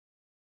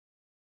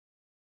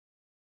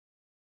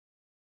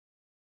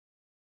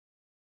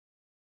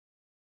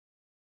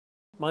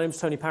My name is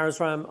Tony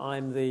Parasram.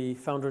 I'm the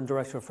founder and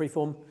director of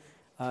Freeform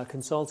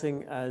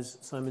Consulting, as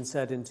Simon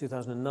said, in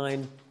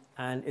 2009,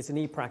 and it's an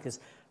e-practice.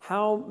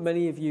 How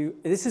many of you,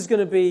 this is going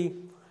to be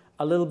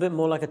a little bit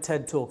more like a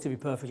TED talk, to be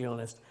perfectly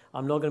honest.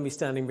 I'm not going to be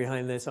standing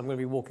behind this. I'm going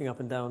to be walking up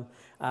and down,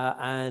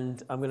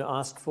 and I'm going to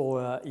ask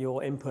for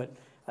your input.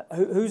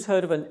 Who's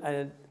heard of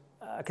a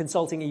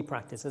consulting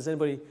e-practice? Has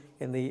anybody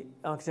in the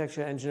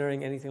architecture,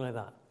 engineering, anything like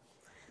that?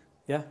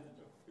 Yeah?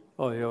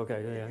 Oh, yeah,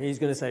 okay, yeah, he's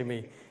going to say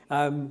me.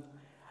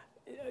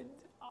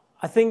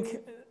 I think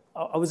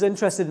I was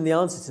interested in the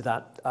answer to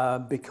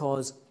that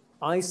because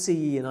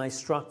CEng and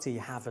FIStructE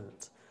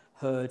haven't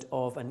heard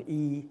of an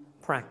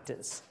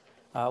e-practice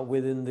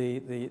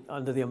within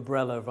under the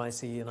umbrella of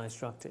CEng and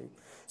FIStructE.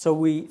 So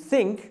we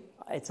think,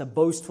 it's a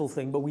boastful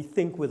thing, but we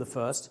think we're the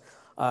first.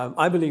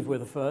 I believe we're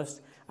the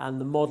first, and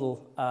the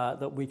model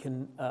that we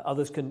can,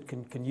 others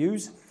can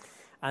use.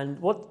 And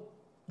what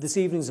this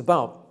evening's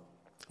about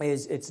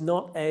is it's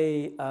not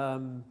a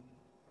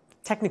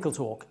technical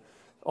talk.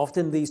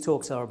 Often these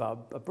talks are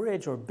about a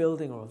bridge or a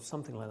building or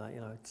something like that. You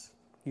know, it's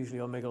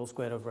usually omega all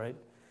squared over 8.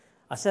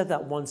 I said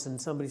that once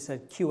and somebody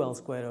said QL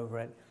squared over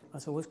 8. I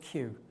said, what's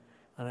Q?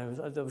 And I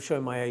was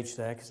showing my age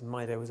there because in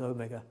my day it was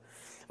omega.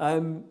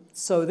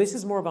 So this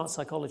is more about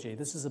psychology.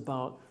 This is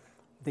about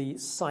the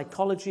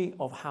psychology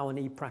of how an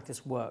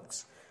e-practice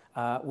works,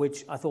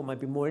 which I thought might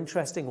be more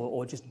interesting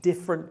or just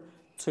different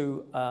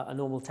to a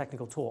normal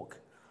technical talk.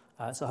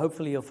 So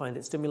hopefully you'll find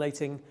it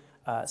stimulating,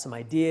 some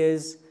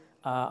ideas.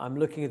 I'm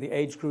looking at the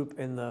age group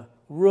in the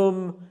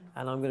room,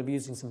 and I'm going to be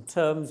using some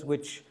terms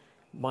which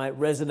might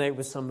resonate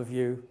with some of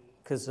you,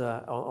 because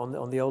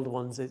on the older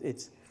ones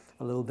it's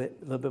a little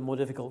bit more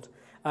difficult.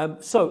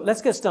 So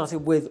let's get started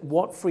with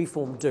what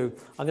Freeform do.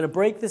 I'm going to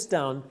break this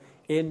down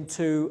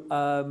into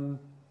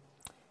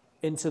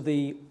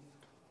the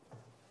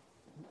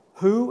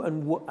who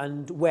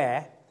and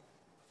where,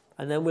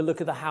 and then we'll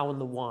look at the how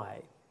and the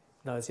why.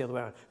 No, it's the other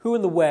way around. Who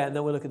and the where, and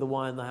then we'll look at the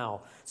why and the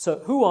how. So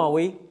who are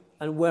we,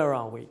 and where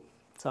are we?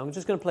 So I'm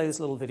just going to play this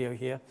little video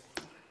here.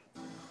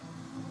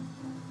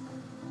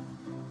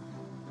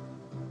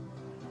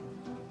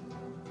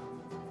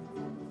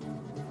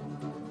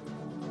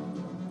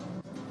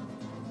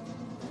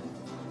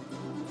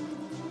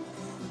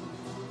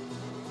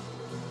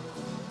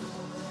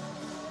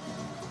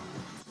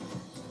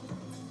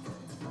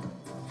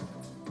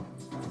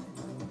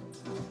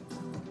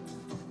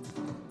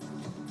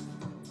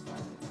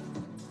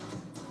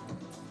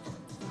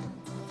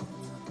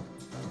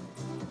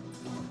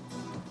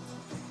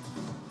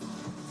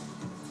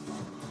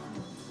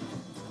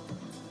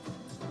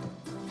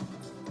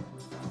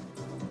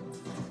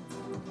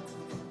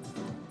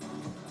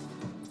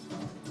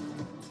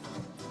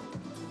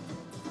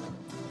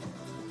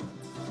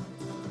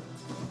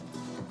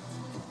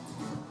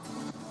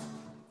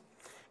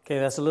 Okay,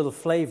 that's a little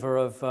flavor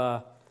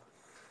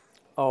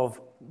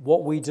of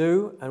what we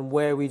do and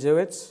where we do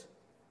it.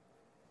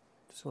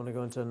 Just want to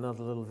go into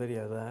another little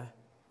video there,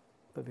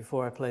 but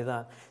before I play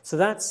that. So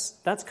that's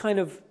kind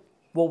of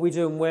what we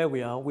do and where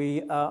we are.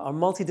 We are a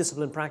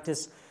multidiscipline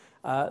practice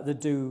that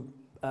do,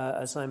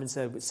 as Simon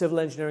said, civil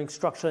engineering,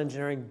 structural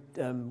engineering.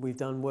 We've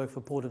done work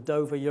for Port of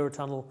Dover,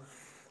 Eurotunnel,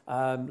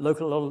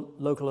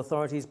 local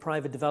authorities,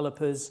 private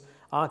developers,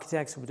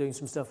 architects. We're doing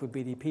some stuff with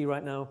BDP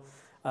right now.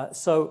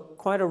 So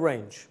quite a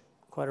range,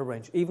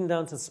 even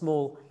down to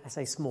small, I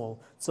say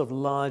small, sort of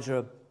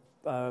larger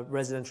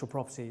residential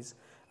properties,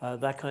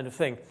 that kind of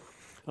thing.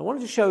 I wanted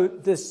to show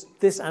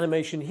this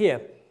animation here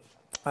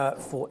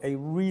for a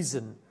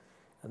reason,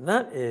 and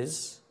that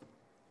is,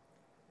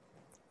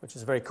 which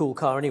is a very cool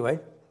car anyway,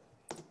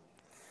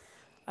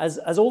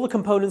 as all the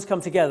components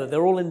come together,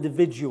 they're all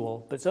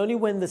individual, but it's only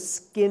when the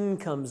skin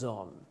comes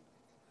on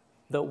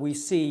that we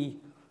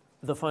see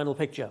the final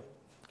picture.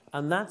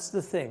 And that's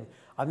the thing.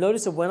 I've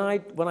noticed that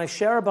when I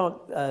share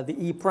about the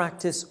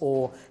e-practice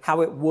or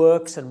how it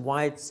works and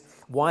why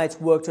it's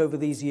worked over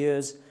these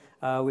years,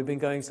 we've been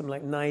going something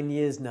like 9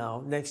 years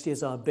now. Next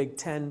year's our Big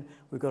 10.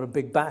 We've got a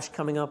big bash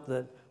coming up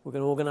that we're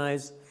going to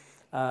organize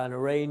and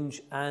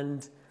arrange,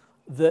 and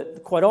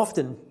that quite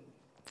often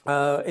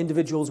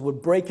individuals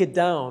would break it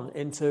down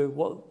into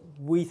what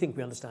we think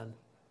we understand,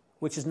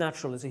 which is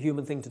natural. It's a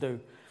human thing to do.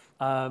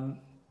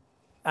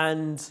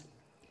 And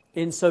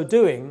in so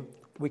doing,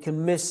 we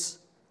can miss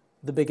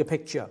the bigger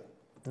picture.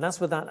 And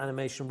that's what that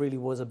animation really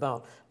was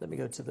about. Let me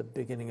go to the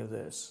beginning of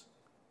this.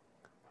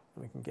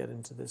 We can get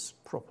into this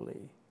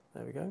properly.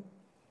 There we go.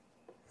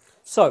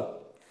 So,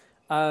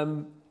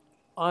 I'm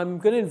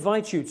going to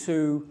invite you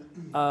to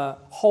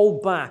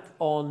hold back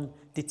on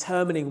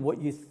determining what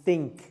you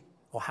think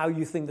or how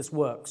you think this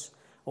works.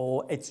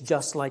 Or it's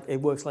just like it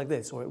works like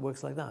this or it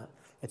works like that.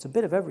 It's a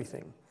bit of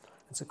everything.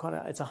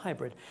 It's a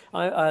hybrid.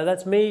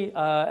 That's me,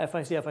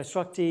 FICE,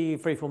 FIStructE,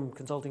 Freeform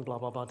Consulting, blah,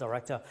 blah, blah,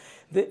 director.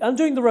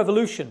 Undoing the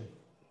Revolution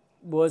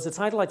was a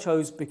title I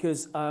chose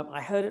because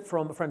I heard it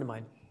from a friend of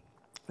mine.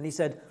 And he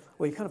said,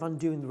 well, you're kind of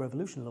undoing the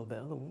revolution a little bit.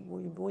 I thought,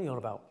 what are you on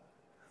about?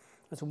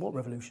 I said, what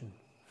revolution?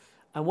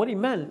 And what he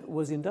meant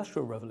was the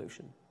Industrial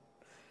Revolution.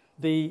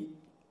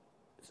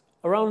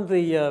 around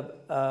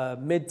the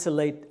mid to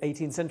late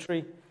 18th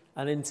century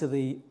and into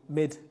the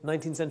mid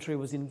 19th century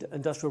was the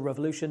Industrial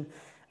Revolution,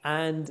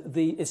 and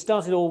it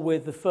started all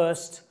with the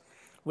first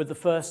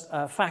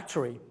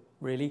factory,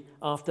 really,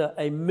 after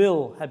a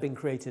mill had been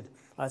created,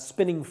 a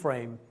spinning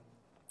frame.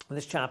 And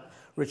this chap,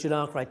 Richard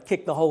Arkwright,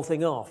 kicked the whole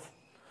thing off.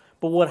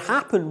 But what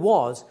happened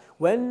was,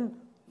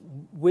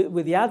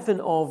 with the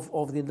advent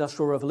of the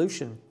Industrial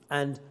Revolution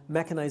and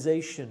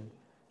mechanization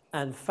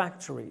and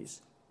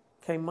factories,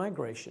 came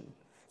migration.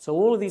 So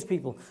all of these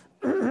people,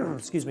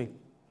 excuse me,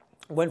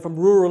 went from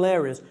rural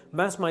areas,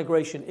 mass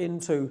migration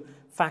into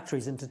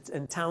factories,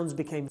 and towns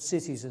became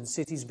cities, and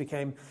cities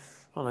became,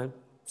 I don't know,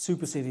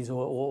 super cities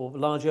or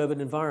large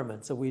urban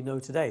environments that we know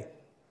today.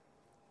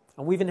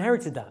 And we've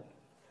inherited that.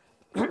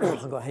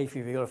 I've got hay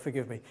fever, you've got to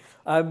forgive me.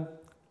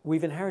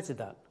 We've inherited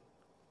that.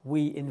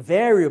 We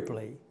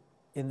invariably,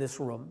 in this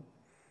room,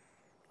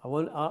 I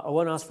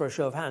won't ask for a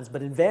show of hands,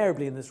 but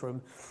invariably in this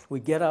room, we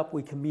get up,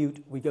 we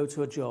commute, we go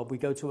to a job, we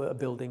go to a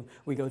building,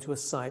 we go to a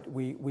site,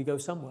 we go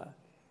somewhere.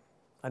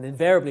 And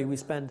invariably we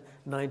spend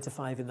 9 to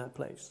 5 in that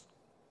place,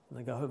 and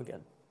then go home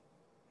again.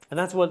 And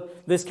that's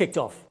what this kicked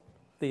off,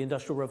 the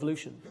Industrial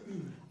Revolution.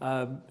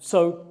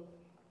 So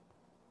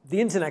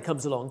the internet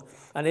comes along,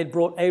 and it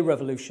brought a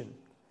revolution.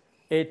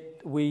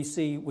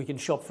 We can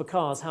shop for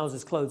cars,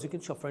 houses, clothes, we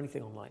can shop for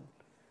anything online.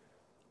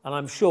 And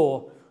I'm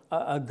sure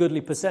a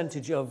goodly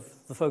percentage of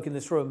the folk in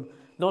this room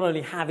not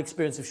only have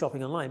experience of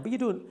shopping online, but you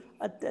do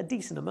a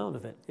decent amount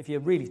of it if you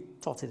really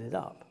totted it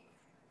up.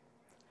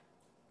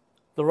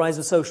 The rise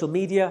of social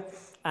media,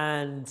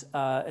 and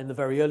in the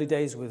very early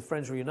days with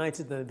Friends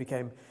Reunited, then it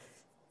became,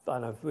 I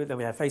don't know, then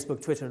we had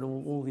Facebook, Twitter, and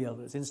all the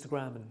others,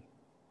 Instagram, and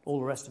all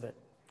the rest of it.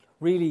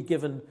 Really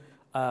given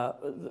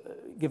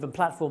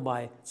platform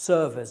by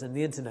servers and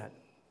the internet.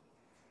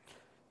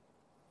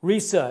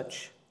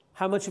 Research.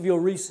 How much of your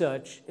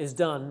research is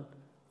done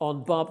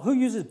on who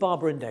uses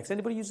Barber Index?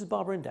 Anybody uses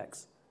Barber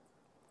Index?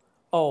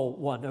 Oh,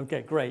 one.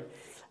 Okay, great.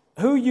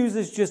 Who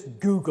uses just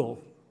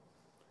Google?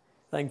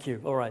 Thank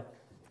you. All right.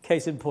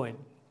 Case in point.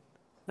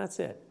 That's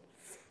it.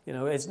 You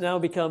know, it's now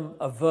become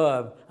a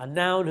verb. A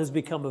noun has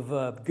become a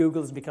verb.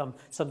 Google has become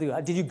something.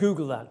 Did you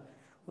Google that?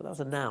 Well, that was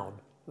a noun.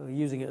 We're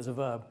using it as a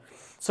verb.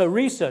 So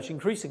research,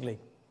 increasingly.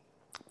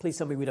 Please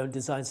tell me we don't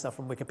design stuff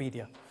from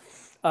Wikipedia.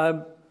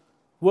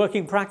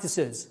 Working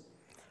practices.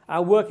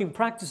 Our working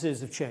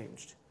practices have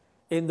changed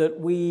in that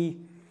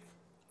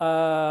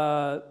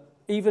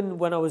even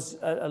when I was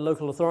a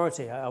local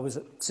authority, I was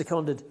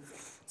seconded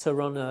to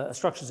run a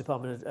structures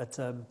department at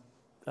a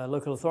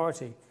local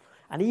authority.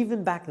 And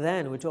even back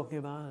then, we're talking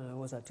about, I don't know,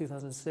 what was that,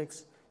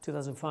 2006,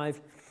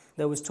 2005,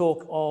 there was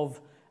talk of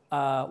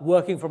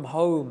working from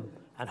home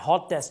and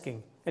hot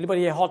desking.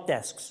 Anybody here hot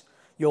desks?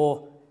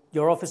 Your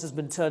office has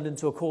been turned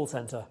into a call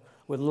center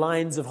with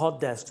lines of hot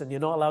desks, and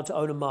you're not allowed to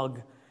own a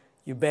mug.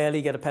 You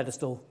barely get a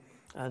pedestal,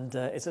 and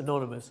it's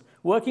anonymous.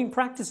 Working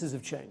practices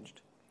have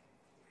changed.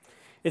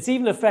 It's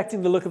even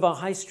affecting the look of our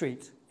high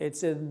street.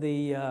 It's in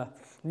the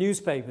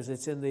newspapers.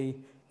 It's on the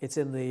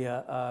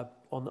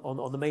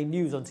main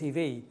news on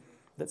TV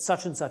that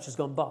such and such has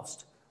gone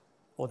bust,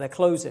 or they're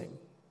closing.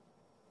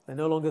 They're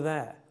no longer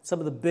there. Some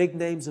of the big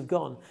names have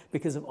gone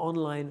because of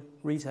online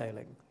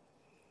retailing.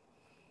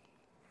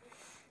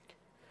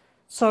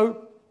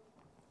 So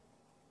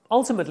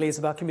ultimately, it's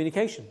about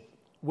communication,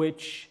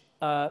 which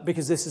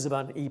because this is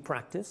about an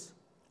e-practice,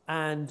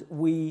 and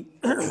we,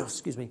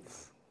 excuse me,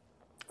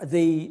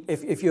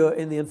 if you're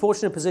in the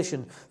unfortunate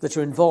position that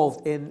you're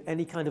involved in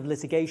any kind of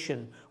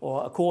litigation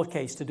or a court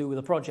case to do with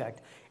a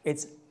project,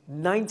 it's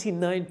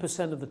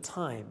 99% of the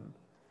time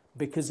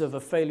because of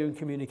a failure in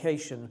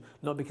communication,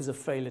 not because of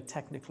failure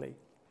technically.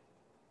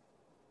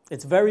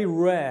 It's very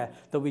rare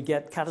that we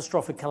get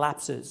catastrophic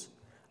collapses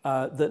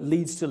that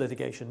leads to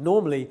litigation.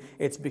 Normally,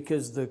 it's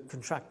because the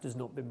contractor's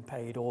not been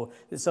paid, or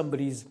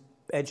somebody's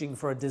edging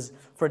for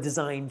a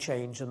design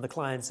change and the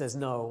client says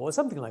no, or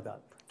something like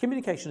that.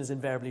 Communication is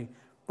invariably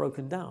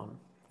broken down.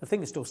 The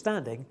thing is still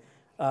standing.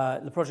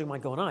 The project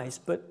might go on ice,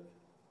 but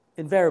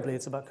invariably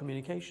it's about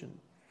communication.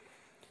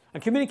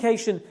 And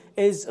communication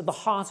is at the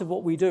heart of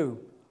what we do.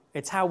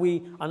 It's how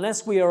we,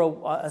 unless we are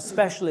a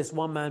specialist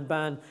one-man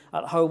band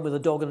at home with a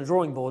dog and a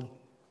drawing board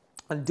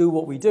and do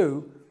what we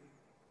do,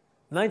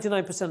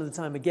 99% of the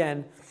time,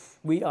 again,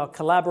 we are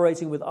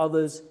collaborating with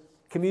others,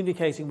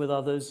 communicating with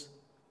others,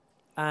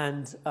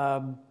 and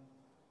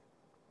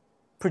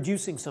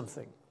producing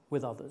something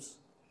with others.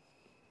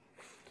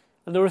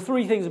 And there are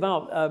three things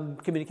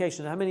about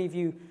communication. How many of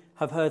you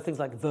have heard things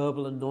like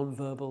verbal and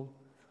non-verbal?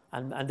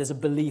 And there's a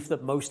belief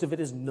that most of it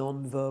is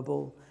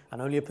non-verbal,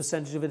 and only a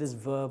percentage of it is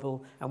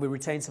verbal, and we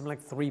retain something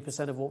like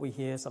 3% of what we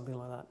hear, something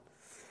like that.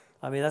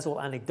 I mean, that's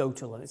all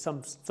anecdotal, and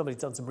somebody's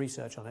done some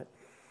research on it,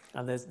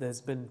 and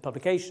there's been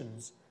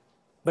publications.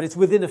 But it's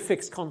within a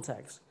fixed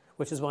context,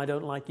 which is why I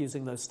don't like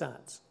using those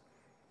stats.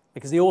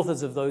 Because the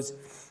authors of those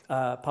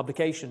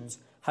publications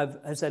have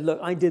said, look,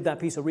 I did that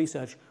piece of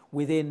research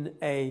within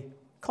a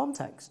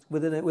context,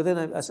 within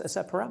a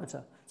set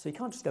parameter. So you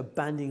can't just go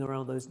bandying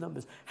around those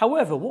numbers.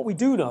 However, what we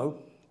do know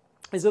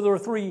is that there are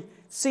 3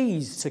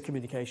 C's to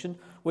communication,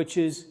 which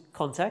is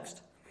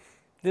context,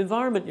 the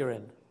environment you're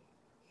in,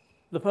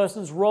 the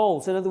person's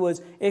role. So in other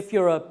words, if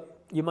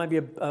you might be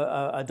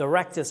a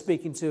director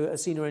speaking to a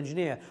senior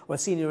engineer, or a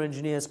senior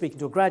engineer speaking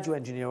to a graduate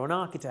engineer or an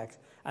architect,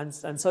 and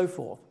so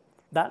forth.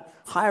 That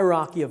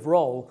hierarchy of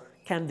role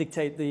can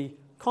dictate the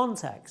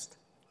context.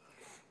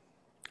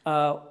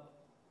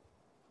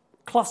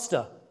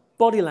 Cluster,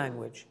 body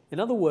language. In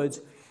other words,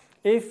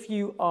 if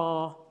you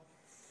are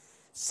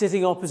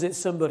sitting opposite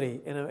somebody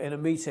in a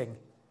meeting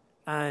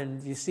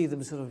and you see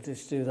them sort of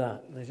just do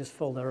that, and they just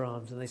fold their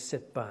arms and they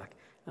sit back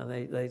and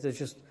they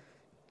just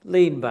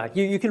lean back.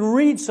 You can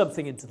read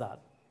something into that,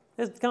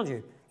 can't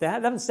you? They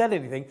haven't said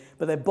anything,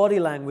 but their body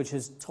language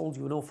has told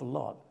you an awful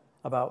lot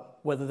about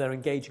whether they're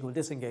engaging or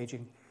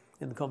disengaging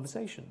in the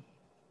conversation.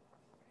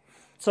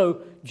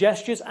 So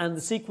gestures and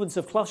the sequence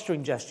of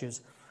clustering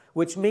gestures,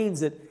 which means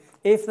that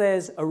if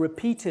there's a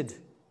repeated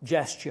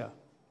gesture,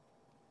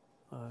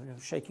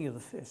 shaking of the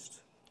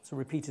fist, it's a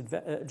repeated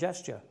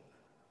gesture.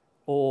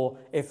 Or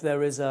if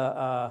there is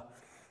a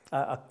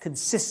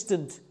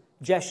consistent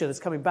gesture that's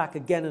coming back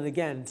again and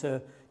again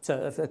to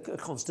a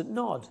constant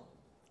nod.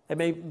 It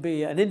may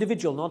be an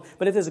individual nod,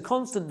 but if there's a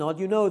constant nod,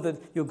 you know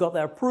that you've got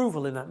their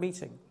approval in that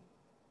meeting.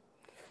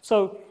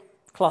 So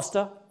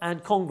cluster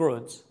and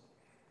congruence.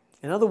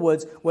 In other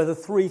words, whether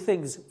 3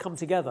 things come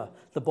together,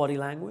 the body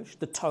language,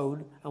 the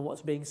tone, and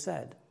what's being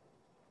said.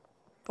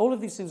 All of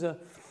these things are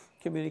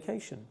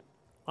communication.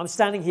 I'm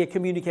standing here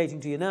communicating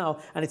to you now,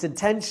 and it's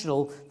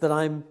intentional that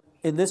I'm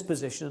in this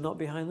position and not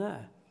behind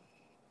there.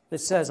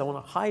 It says I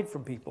want to hide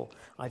from people.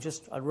 I'd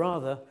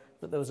rather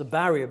that there was a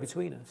barrier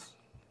between us.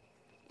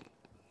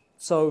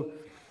 So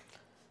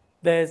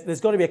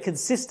there's got to be a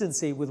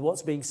consistency with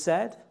what's being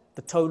said,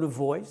 the tone of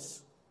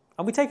voice,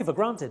 and we take it for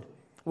granted.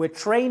 We're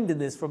trained in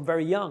this from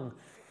very young,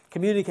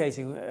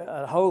 communicating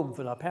at home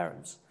with our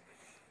parents.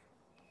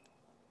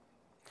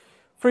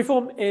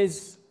 Freeform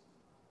is,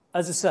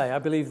 as I say, I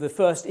believe the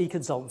first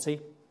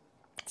e-consultancy,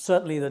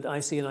 certainly that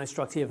IC and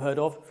FIStructE have heard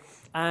of,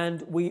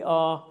 and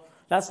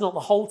that's not the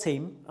whole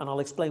team, and I'll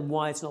explain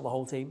why it's not the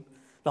whole team.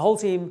 The whole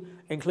team,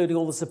 including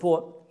all the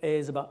support,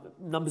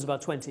 numbers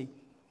about 20.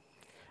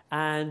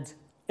 And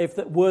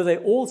were they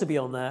all to be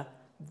on there,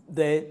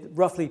 they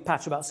roughly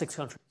patch about 6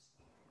 countries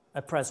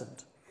at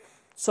present.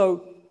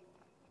 So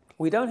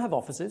we don't have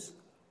offices.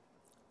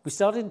 We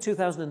started in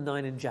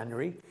 2009 in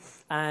January,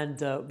 and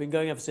been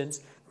going ever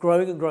since,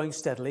 growing and growing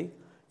steadily,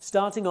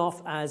 starting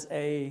off as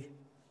an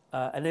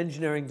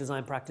engineering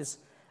design practice,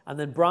 and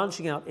then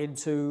branching out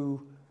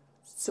into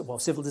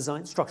civil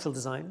design, structural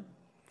design,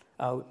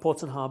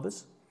 ports and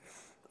harbours,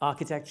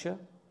 architecture,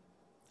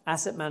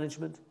 asset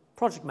management,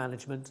 project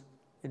management,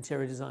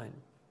 interior design.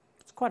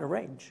 It's quite a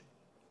range.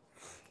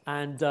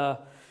 And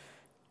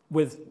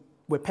we're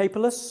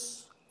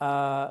paperless.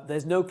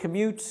 There's no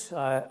commute.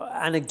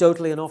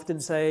 Anecdotally and often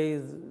say,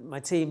 my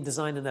team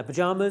design in their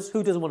pajamas.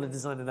 Who doesn't want to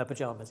design in their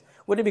pajamas?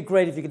 Wouldn't it be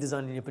great if you could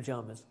design in your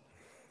pajamas?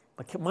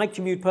 My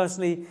commute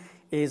personally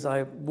is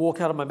I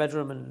walk out of my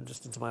bedroom and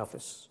just into my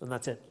office, and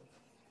that's it.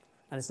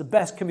 And it's the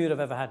best commute I've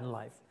ever had in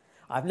life.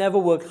 I've never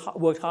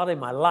worked harder in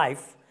my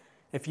life.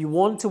 If you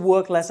want to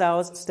work less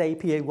hours, stay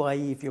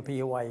PAYE if you're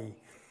PAYE.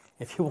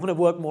 If you want to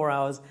work more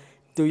hours,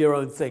 do your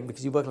own thing,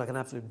 because you work like an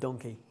absolute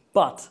donkey.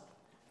 But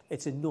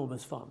it's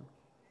enormous fun.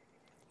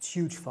 It's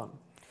huge fun.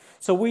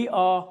 So we've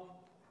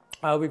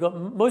got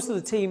most of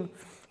the team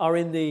are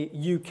in the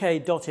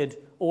UK, dotted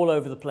all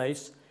over the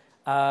place.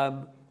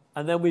 And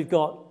then we've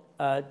got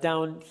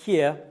down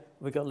here,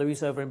 we've got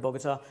Luis over in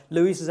Bogota.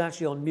 Luis is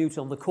actually on mute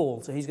on the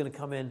call, so he's going to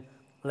come in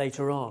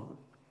later on.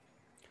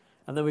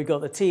 And then we've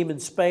got the team in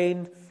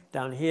Spain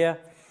down here,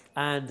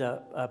 and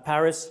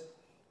Paris.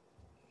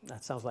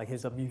 That sounds like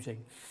he's unmuting.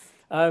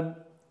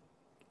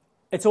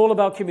 It's all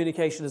about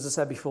communication, as I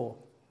said before.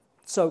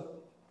 So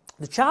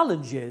the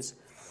challenge is,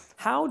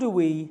 how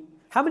many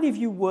of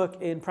you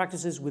work in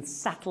practices with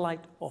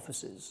satellite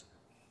offices?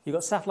 You've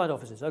got satellite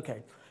offices,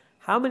 okay.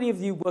 How many of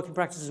you work in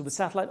practices with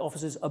satellite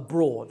offices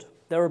abroad?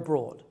 They're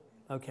abroad,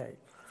 okay.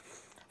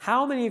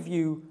 How many of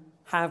you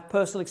have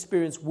personal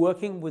experience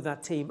working with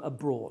that team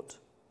abroad?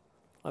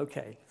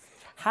 Okay.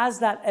 Has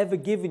that ever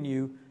given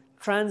you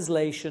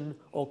translation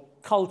or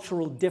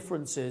cultural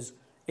differences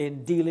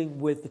in dealing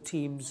with the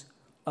teams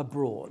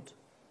abroad?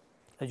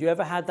 Have you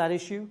ever had that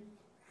issue?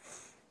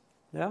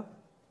 Yeah?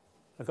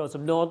 I've got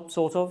some nod,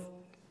 sort of.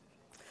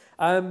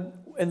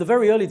 In the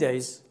very early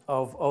days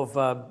of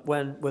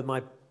when with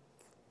my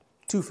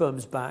 2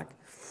 firms back,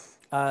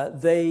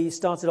 they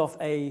started off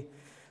a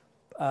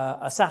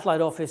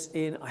satellite office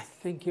in, I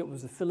think it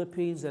was the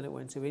Philippines, then it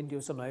went to India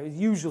or something. It was the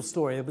usual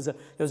story. There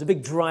was a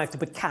big drive to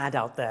put CAD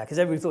out there because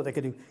everybody thought they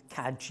could do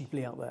CAD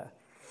cheaply out there.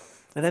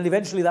 And then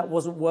eventually that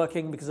wasn't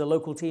working because the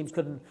local teams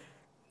couldn't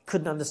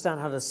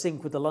understand how to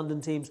sync with the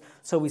London teams.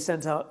 So we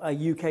sent out a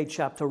UK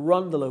chap to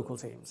run the local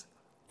teams.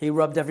 He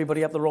rubbed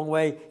everybody up the wrong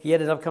way. He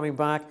ended up coming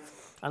back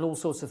and all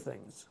sorts of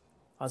things.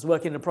 I was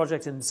working on a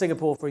project in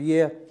Singapore for a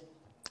year.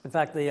 In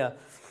fact,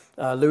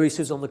 Luis,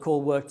 who's on the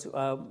call, worked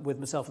with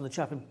myself and the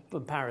chap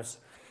in Paris.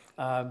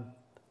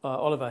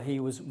 Oliver, he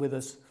was with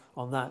us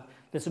on that.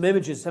 There's some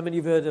images. How many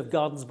of you have heard of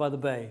Gardens by the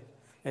Bay?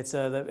 It's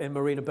in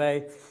Marina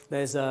Bay.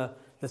 There's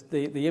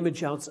the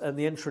image out at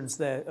the entrance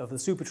there of the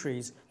super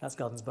trees. That's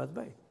Gardens by the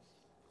Bay.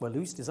 Well,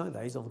 Luis designed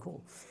that. He's on the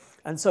call.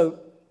 And so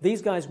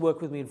these guys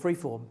work with me in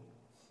Freeform.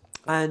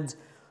 And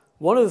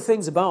one of the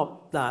things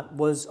about that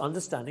was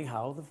understanding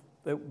how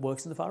it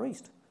works in the Far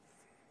East.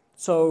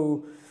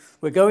 So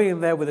we're going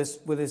in there with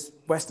this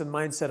Western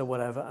mindset or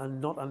whatever,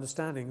 and not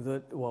understanding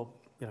that, well,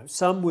 you know,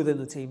 some within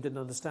the team didn't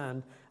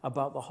understand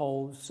about the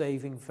whole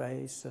saving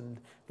face and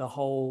the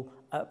whole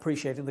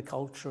appreciating the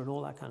culture and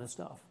all that kind of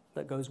stuff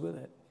that goes with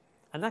it.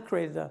 And that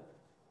created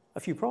a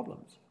few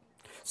problems.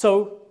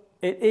 So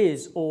it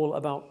is all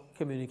about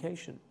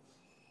communication.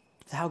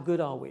 So how good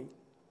are we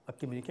at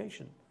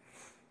communication?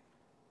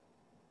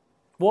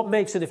 What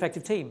makes an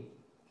effective team?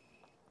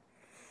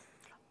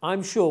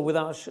 I'm sure,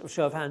 without a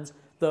show of hands,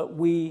 that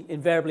we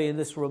invariably in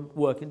this room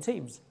work in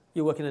teams.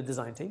 You work in a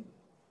design team.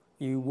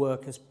 You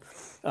work as,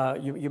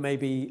 you may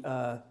be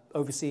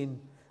overseeing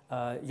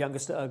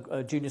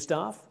junior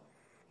staff.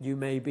 You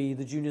may be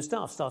the junior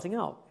staff starting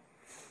out.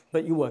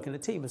 But you work in a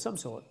team of some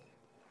sort.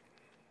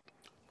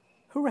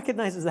 Who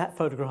recognizes that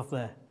photograph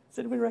there? Does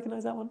anybody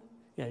recognize that one?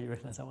 Yeah, you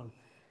recognize that one.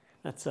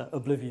 That's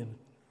Oblivion.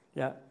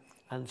 Yeah.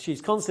 And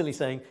she's constantly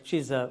saying,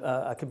 she's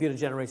a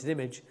computer-generated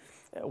image.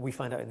 We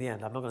find out in the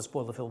end. I'm not going to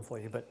spoil the film for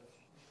you, but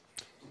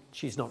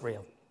she's not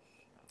real.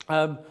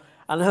 And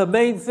her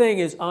main thing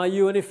is, are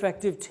you an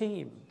effective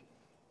team?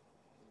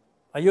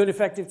 Are you an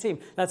effective team?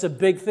 That's a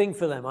big thing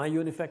for them. Are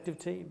you an effective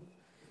team?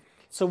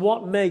 So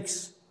what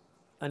makes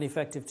an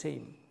effective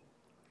team?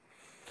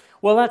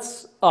 Well,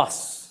 that's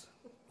us.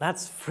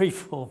 That's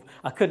Freeform.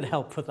 I couldn't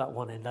help put that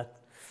one in.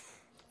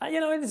 You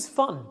know, it's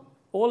fun.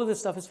 All of this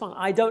stuff is fun.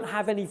 I don't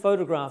have any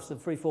photographs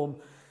of Freeform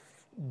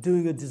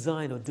doing a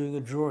design or doing a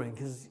drawing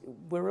because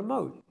we're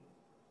remote.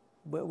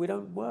 We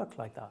don't work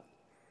like that.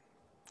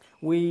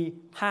 We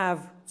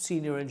have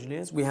senior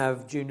engineers. We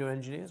have junior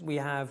engineers. We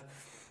have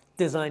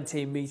design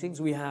team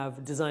meetings. We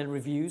have design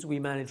reviews. We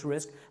manage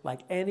risk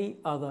like any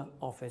other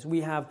office.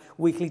 We have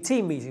weekly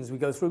team meetings. We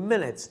go through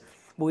minutes.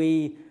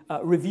 We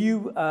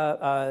review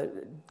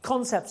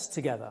concepts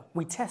together.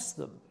 We test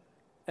them.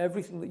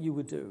 Everything that you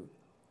would do.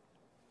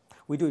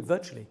 We do it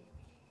virtually.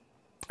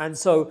 And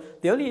so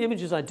the only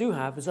images I do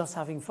have is us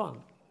having fun.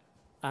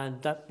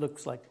 And that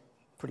looks like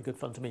pretty good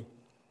fun to me.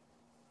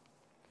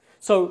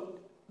 So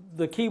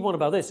the key one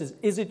about this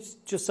is it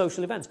just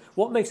social events?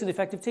 What makes an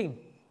effective team?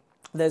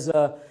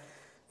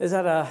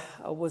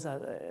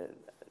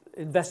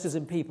 Investors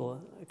in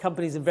people.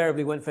 Companies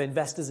invariably went for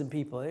investors in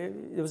people.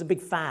 There was a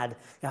big fad.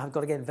 Yeah, I've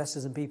got to get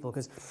investors in people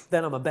because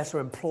then I'm a better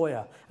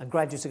employer and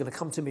graduates are going to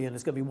come to me and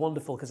it's going to be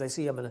wonderful because they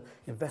see I'm an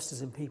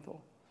investors in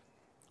people,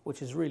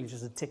 which is really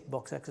just a tick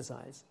box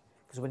exercise.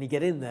 Because when you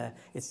get in there,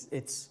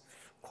 it's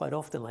quite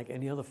often like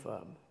any other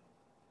firm.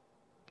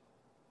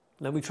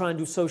 And then we try and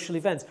do social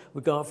events.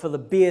 We go out for the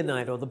beer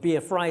night or the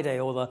beer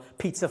Friday or the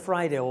pizza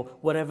Friday or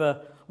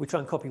whatever. We try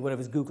and copy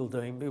whatever's Google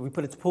doing. We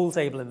put its pool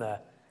table in there.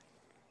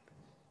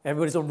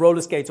 Everybody's on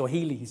roller skates or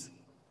Heelys.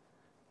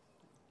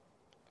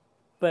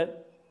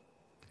 But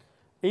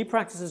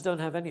e-practices don't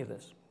have any of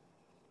this.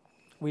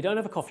 We don't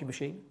have a coffee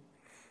machine.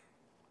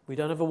 We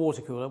don't have a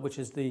water cooler, which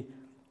is the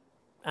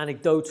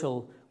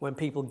anecdotal when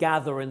people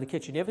gather in the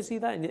kitchen. You ever see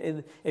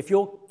that? If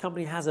your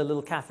company has a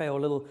little cafe or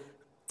a little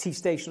tea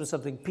station or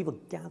something, people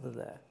gather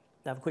there.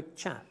 They have a quick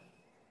chat.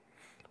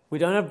 We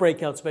don't have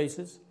breakout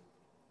spaces.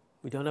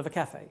 We don't have a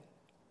cafe.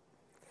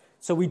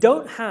 So we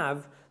don't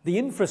have the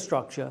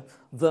infrastructure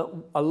that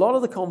a lot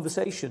of the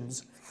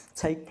conversations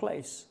take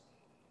place.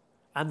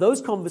 And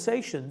those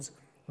conversations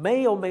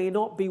may or may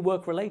not be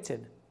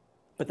work-related,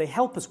 but they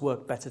help us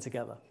work better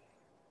together.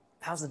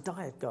 How's the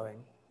diet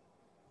going?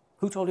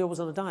 Who told you I was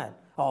on a diet?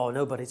 Oh,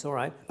 nobody, it's all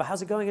right. But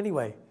how's it going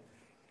anyway?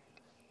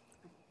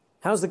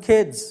 How's the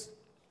kids?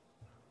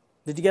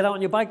 Did you get out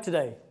on your bike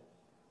today?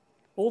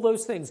 All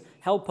those things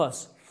help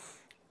us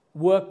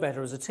work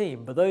better as a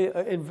team, but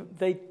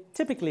they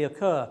typically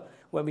occur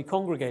when we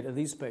congregate at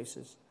these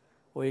spaces,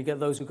 or you get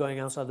those who are going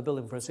outside the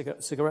building for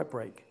a cigarette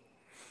break.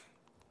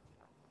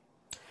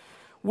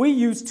 We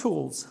use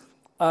tools.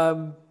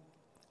 A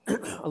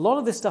lot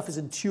of this stuff is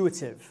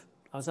intuitive.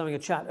 I was having a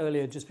chat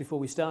earlier just before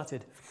we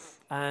started,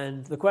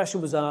 and the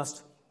question was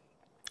asked,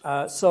 did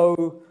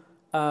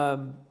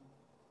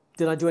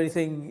I do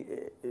anything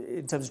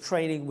in terms of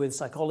training with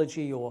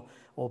psychology or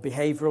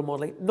behavioral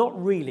modeling?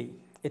 Not really.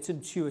 It's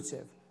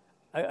intuitive.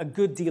 A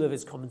good deal of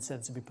it's common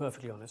sense, to be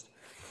perfectly honest.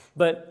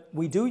 But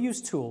we do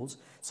use tools,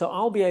 so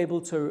I'll be able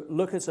to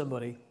look at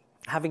somebody,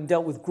 having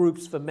dealt with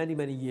groups for many,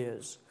 many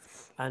years,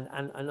 and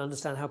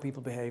understand how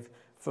people behave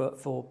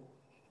for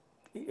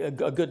a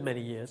good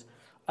many years.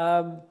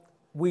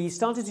 We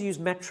started to use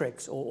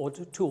metrics or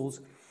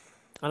tools,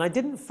 and I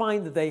didn't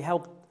find that they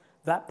helped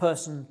that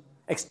person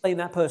explain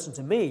that person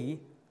to me,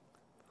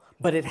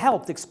 but it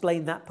helped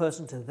explain that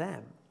person to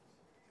them.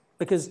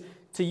 Because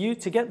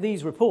to get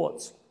these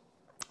reports,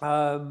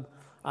 there's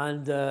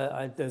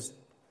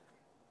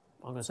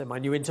I'm going to say my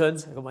new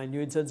interns. I've got my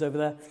new interns over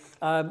there.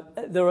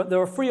 There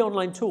are free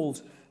online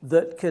tools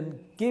that can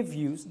give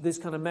you this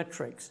kind of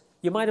metrics.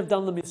 You might have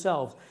done them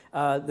yourselves.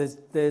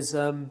 There's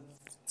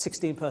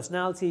 16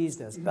 personalities,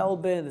 there's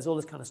BEng, there's all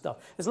this kind of stuff.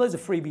 There's loads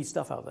of freebie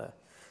stuff out there.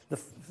 The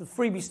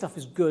freebie stuff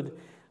is good,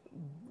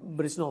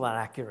 but it's not that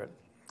accurate.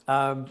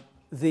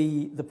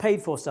 The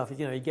paid for stuff,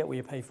 you get what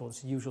you pay for.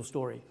 It's the usual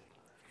story.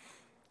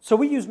 So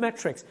we use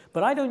metrics,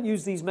 but I don't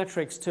use these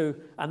metrics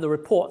and the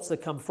reports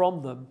that come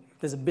from them.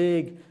 There's a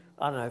big,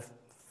 I don't know,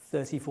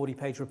 30,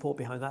 40-page report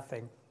behind that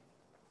thing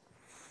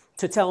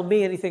to tell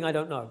me anything I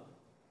don't know.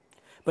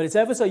 But it's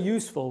ever so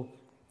useful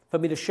for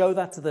me to show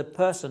that to the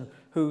person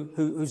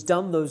who's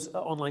done those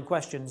online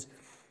questions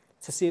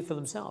to see it for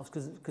themselves,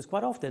 because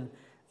quite often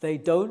they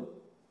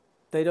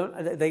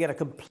get a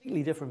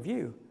completely different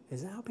view.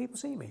 Is that how people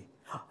see me?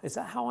 Is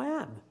that how I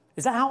am?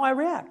 Is that how I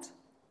react?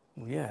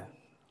 Well, yeah.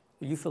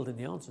 Well, you filled in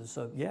the answers,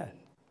 so yeah.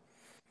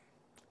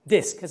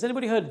 DISC. Has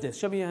anybody heard of DISC?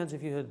 Show me your hands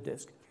if you heard of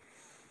DISC.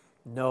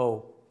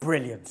 No.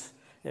 Brilliant.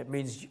 It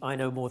means I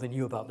know more than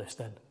you about this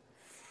then.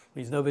 It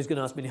means nobody's going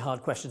to ask me any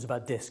hard questions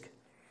about DISC.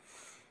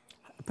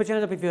 Put your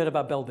hand up if you heard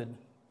about BEng.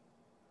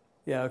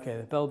 Yeah,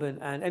 okay, BEng.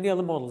 And any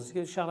other models? You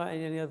can shout out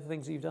any other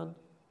things that you've done?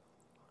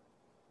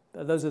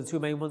 Those are the two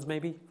main ones,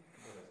 maybe?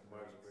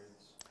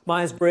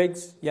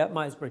 Myers-Briggs. Yeah,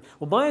 Myers-Briggs.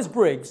 Well,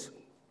 Myers-Briggs,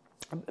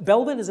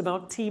 BEng is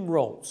about team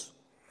roles.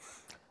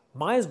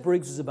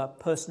 Myers-Briggs is about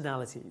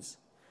personalities.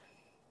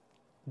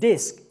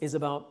 DISC is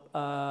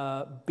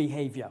about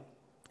behavior.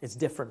 It's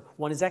different.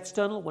 One is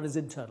external, one is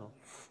internal.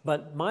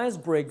 But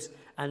Myers-Briggs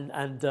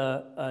and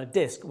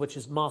DISC, which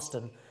is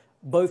Marston,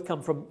 both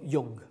come from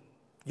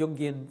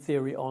Jungian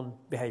theory on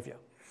behavior.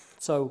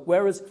 So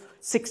whereas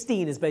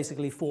 16 is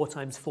basically 4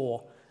 times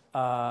 4,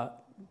 lo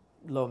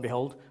and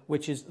behold,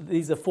 which is,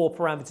 these are 4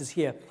 parameters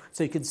here.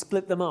 So you can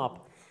split them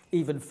up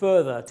even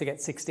further to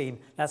get 16.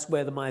 That's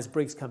where the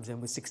Myers-Briggs comes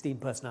in with 16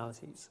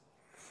 personalities.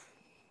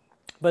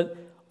 But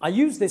I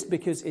use this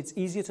because it's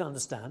easier to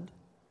understand,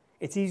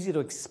 it's easier to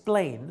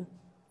explain,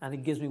 and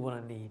it gives me what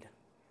I need.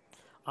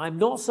 I'm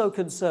not so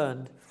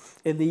concerned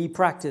in the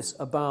practice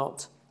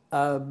about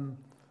a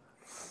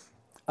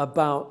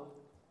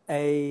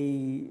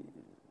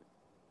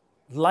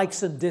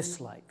likes and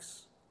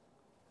dislikes,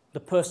 the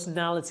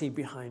personality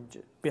behind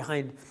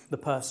the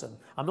person.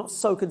 I'm not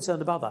so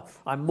concerned about that.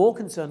 I'm more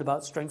concerned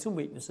about strengths and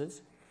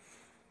weaknesses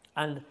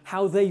and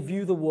how they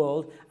view the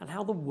world and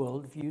how the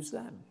world views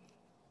them.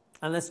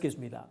 And this gives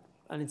me that.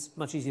 And it's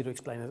much easier to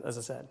explain, as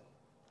I said.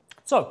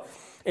 So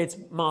it's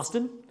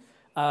Marston,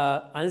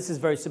 and this is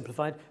very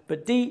simplified,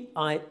 but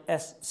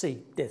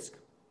D-I-S-C, DISC.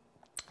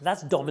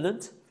 That's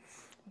dominant.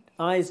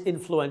 I is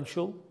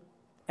influential.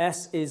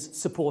 S is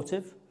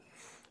supportive.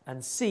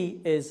 And C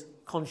is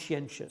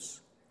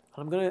conscientious.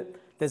 And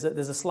there's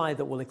a slide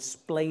that will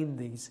explain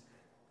these.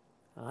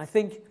 And I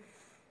think,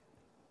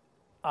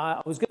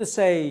 I was going to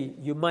say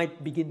you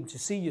might begin to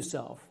see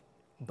yourself,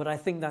 but I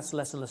think that's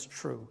less and less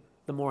true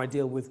the more I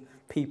deal with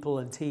people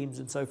and teams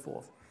and so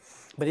forth.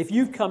 But if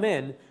you've come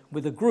in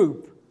with a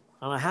group,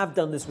 and I have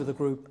done this with a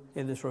group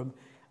in this room,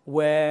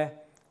 where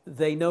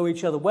they know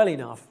each other well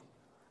enough,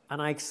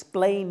 and I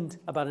explained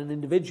about an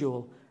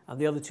individual, and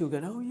the other two are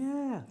going, oh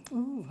yeah,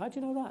 ooh, how'd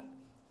you know that?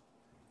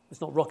 It's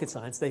not rocket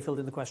science, they filled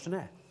in the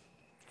questionnaire.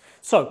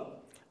 So,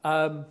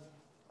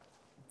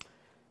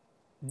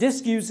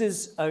 DISC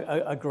uses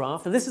a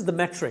graph, and this is the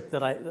metric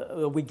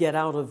that we get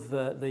out of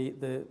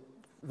the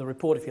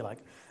report, if you like.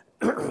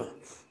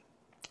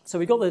 So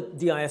we've got the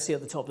DISC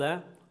at the top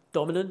there,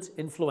 dominant,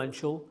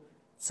 influential,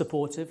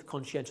 supportive,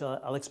 conscientious.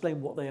 I'll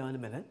explain what they are in a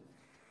minute.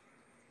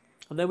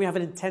 And then we have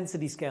an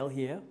intensity scale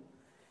here.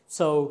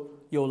 So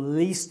you're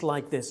least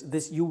like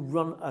this. You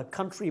run a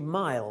country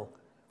mile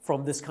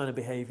from this kind of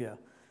behavior.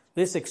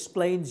 This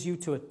explains you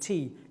to a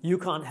T. You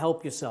can't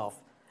help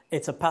yourself.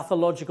 It's a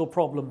pathological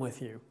problem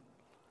with you.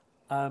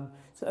 And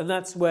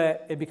that's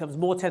where it becomes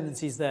more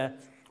tendencies there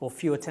or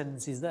fewer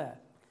tendencies there.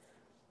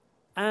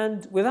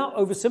 And without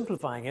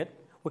oversimplifying it,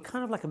 we're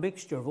kind of like a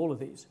mixture of all of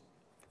these.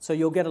 So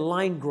you'll get a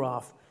line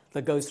graph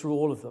that goes through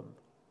all of them.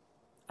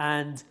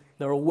 And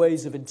there are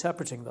ways of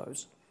interpreting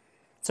those.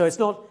 So it's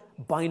not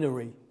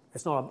binary.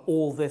 It's not I'm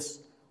all this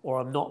or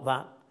I'm not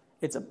that.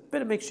 It's a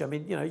bit of mixture. I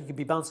mean, you could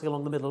be bouncing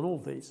along the middle on all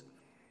of these.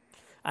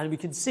 And we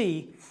can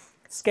see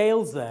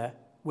scales there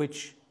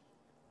which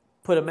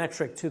put a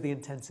metric to the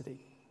intensity.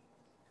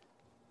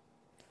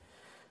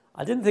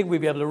 I didn't think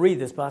we'd be able to read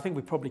this, but I think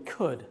we probably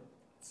could.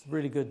 It's a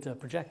really good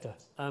projector.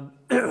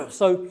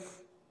 So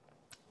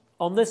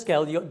on this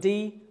scale, you've got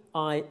D,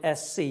 I,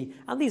 S, C,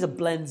 and these are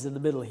blends in the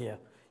middle here.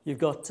 You've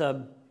got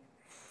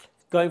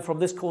going from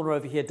this corner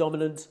over here,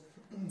 dominant,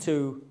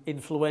 to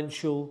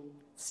influential,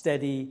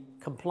 steady,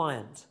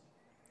 compliant.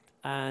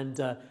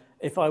 And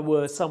if I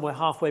were somewhere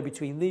halfway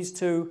between these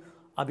two,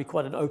 I'd be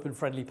quite an open,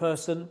 friendly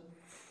person,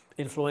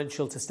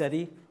 influential to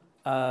steady,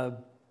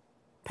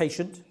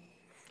 patient,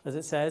 as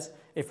it says.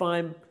 If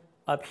I'm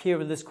up here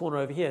in this corner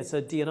over here,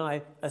 so D and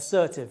I,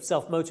 assertive,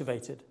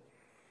 self-motivated.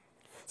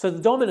 So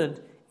the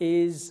dominant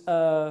is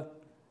a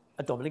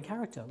a dominant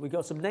character. We've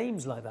got some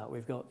names like that.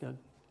 We've got,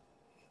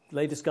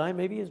 latest guy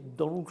maybe is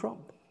Donald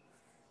Trump.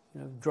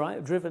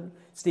 Driven.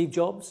 Steve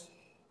Jobs,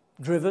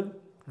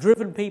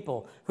 driven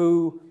people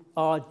who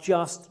are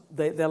just,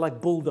 they're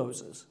like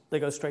bulldozers. They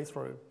go straight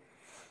through.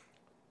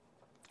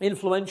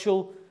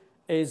 Influential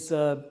is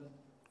a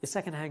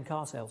second-hand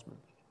car salesman.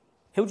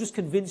 He'll just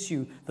convince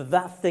you that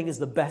that thing is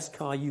the best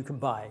car you can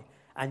buy,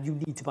 and you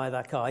need to buy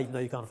that car even though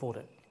you can't afford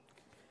it.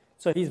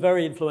 So he's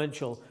very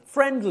influential.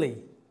 Friendly.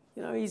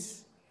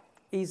 He's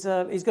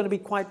going to be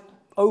quite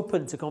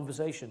open to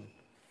conversation.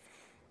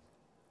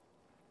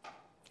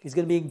 He's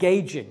going to be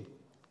engaging.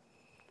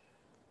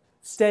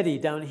 Steady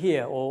down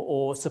here,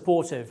 or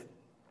supportive,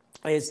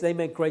 is they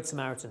make great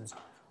Samaritans.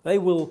 They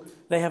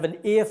have an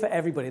ear for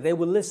everybody. They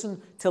will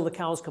listen till the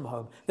cows come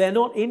home. They're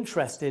not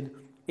interested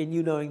in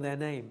you knowing their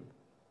name.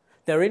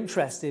 They're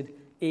interested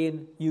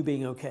in you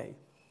being okay.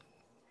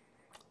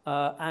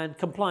 And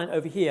compliant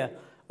over here,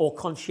 or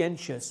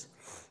conscientious,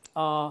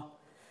 are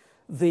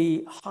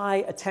the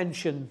high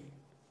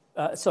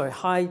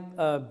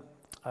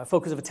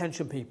focus of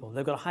attention people.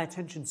 They've got a high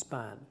attention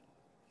span.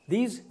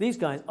 These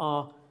guys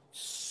are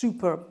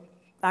super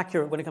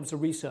accurate when it comes to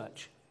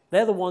research.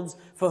 They're the ones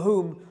for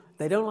whom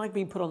they don't like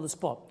being put on the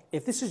spot.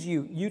 If this is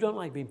you, you don't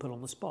like being put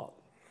on the spot.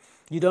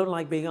 You don't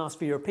like being asked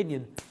for your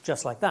opinion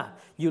just like that.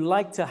 You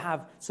like to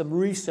have some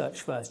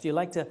research first. You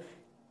like to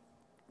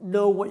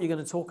know what you're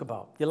going to talk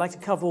about. You like to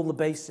cover all the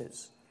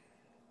bases.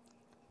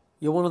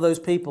 You're one of those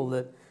people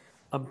that,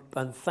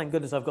 and thank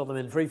goodness I've got them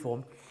in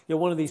freeform, you're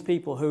one of these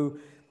people who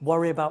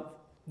worry about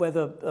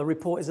whether a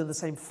report is in the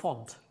same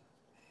font.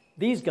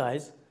 These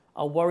guys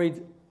are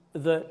worried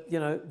that,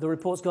 the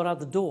report's got out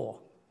the door.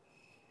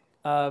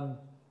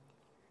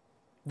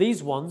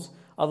 These ones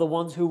are the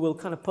ones who will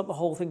kind of put the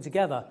whole thing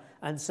together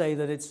and say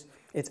that it's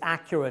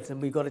accurate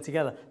and we've got it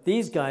together.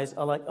 These guys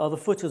are the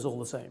footers all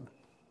the same?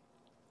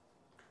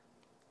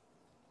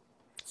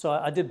 So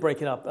I did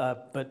break it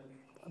up, but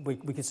we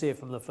can see it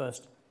from the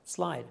first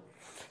slide.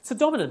 So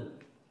dominant,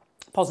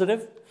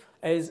 positive,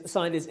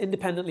 sign is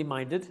independently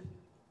minded,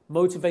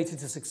 motivated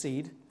to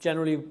succeed,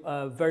 generally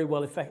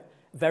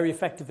very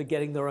effective at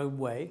getting their own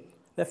way.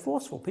 They're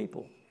forceful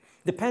people,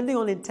 depending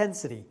on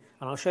intensity,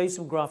 and I'll show you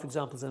some graph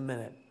examples in a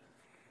minute.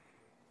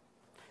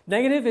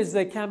 Negative is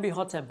they can be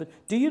hot-tempered.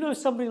 Do you know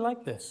somebody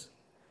like this?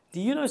 Do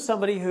you know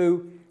somebody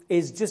who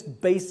is just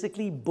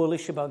basically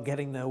bullish about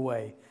getting their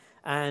way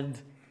and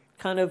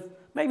kind of,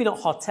 maybe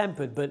not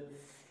hot-tempered, but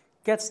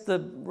gets the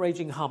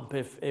raging hump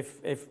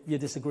if you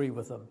disagree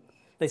with them?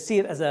 They see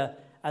it as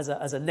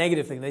a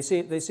negative thing. They see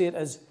it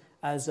as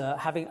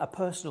having a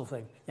personal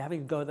thing. You're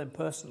having to go at them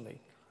personally.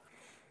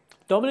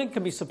 Dominant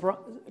can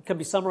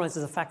be summarized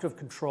as a factor of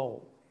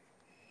control.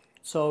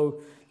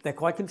 So they're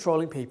quite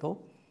controlling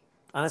people.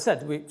 And I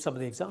said, some of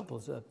the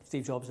examples,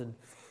 Steve Jobs and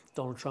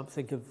Donald Trump,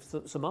 think of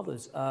some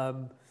others.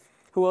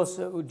 Who else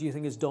do you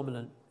think is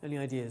dominant? Any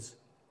ideas?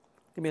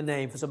 Give me a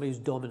name for somebody who's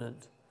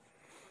dominant.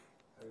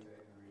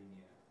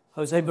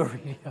 Jose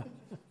Mourinho.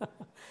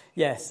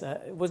 Yes,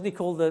 wasn't he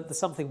called the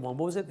something one?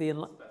 What was it?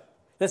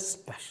 The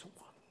special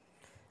one.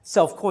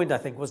 Self-coined, I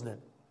think, wasn't it?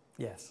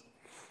 Yes,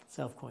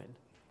 self-coined.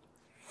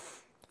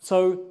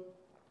 So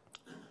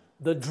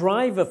the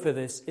driver for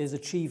this is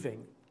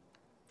achieving.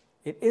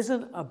 It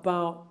isn't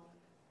about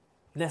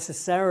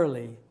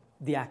necessarily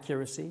the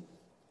accuracy.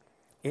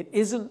 It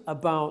isn't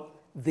about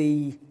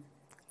the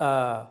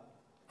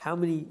how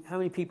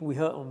many people we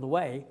hurt on the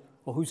way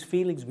or whose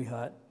feelings we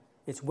hurt.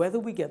 It's whether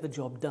we get the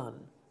job done.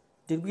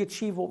 Did we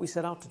achieve what we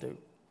set out to do?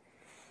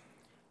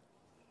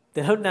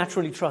 They don't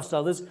naturally trust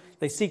others.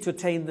 They seek to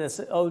attain their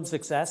own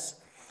success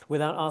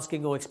without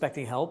asking or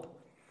expecting help.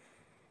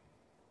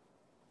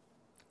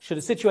 Should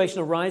a situation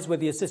arise where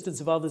the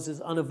assistance of others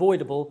is an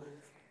unavoidable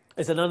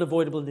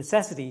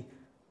necessity,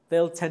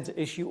 they'll tend to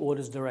issue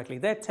orders directly.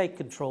 They're take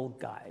control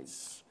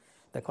guys.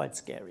 They're quite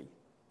scary.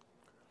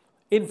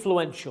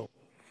 Influential.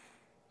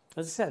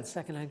 As I said,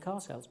 second-hand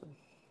car salesman.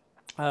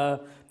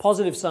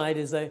 Positive side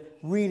is they're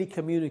really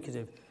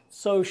communicative,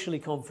 socially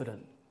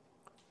confident.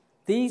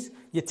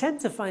 You tend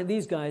to find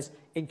these guys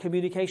in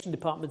communication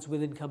departments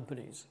within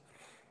companies.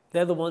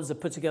 They're the ones that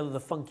put together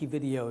the funky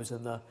videos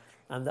and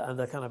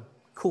the kind of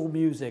cool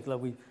music like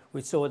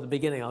we saw at the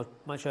beginning. I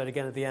might show it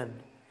again at the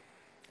end.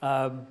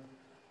 I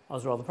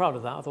was rather proud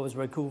of that. I thought it was a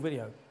very cool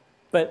video.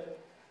 But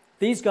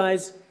these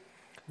guys,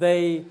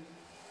 oh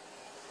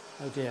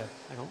dear,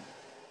 hang on.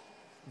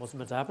 Wasn't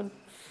meant to happen.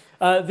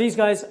 These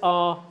guys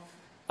are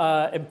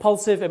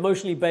impulsive,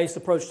 emotionally based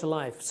approach to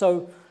life.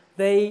 So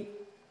they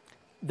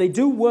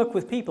do work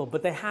with people,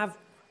 but they have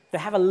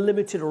a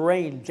limited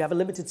range, they have a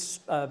limited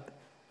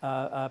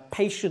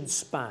patience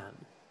span.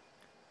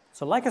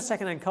 So like a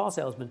second-hand car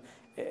salesman,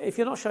 if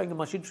you're not showing him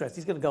much interest,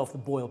 he's going to go off the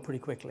boil pretty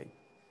quickly.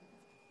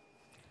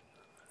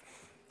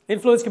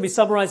 Influence can be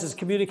summarized as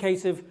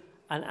communicative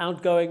and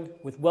outgoing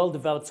with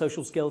well-developed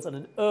social skills and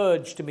an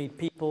urge to meet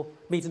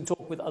and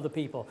talk with other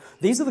people.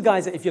 These are the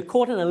guys that if you're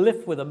caught in a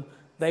lift with them,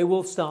 they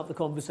will start the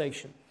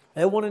conversation.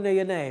 They want to know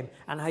your name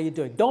and how you're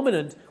doing.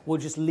 Dominant will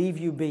just leave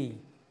you be.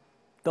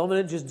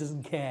 Dominant just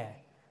doesn't care.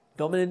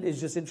 Dominant is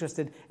just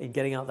interested in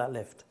getting out that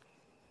lift.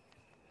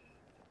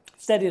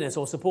 Steadiness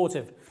or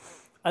supportive.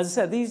 As I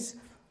said, these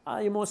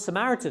are your more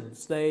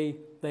Samaritans. They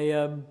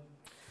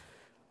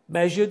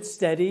measured,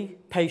 steady,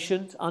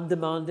 patient,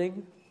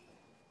 undemanding.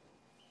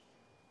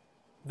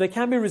 They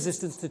can be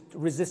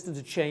resistant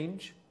to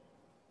change.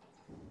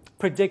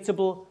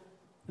 Predictable.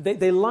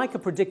 They like a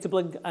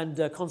predictable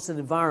and constant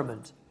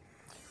environment.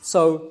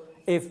 So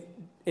if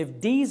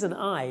D's and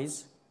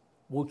I's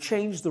will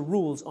change the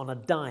rules on a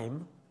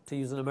dime, to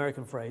use an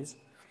American phrase,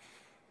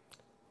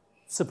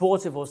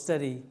 supportive or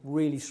steady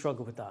really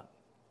struggle with that.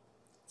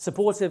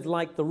 Supportive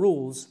like the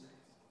rules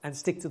and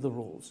stick to the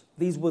rules.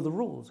 These were the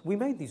rules. We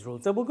made these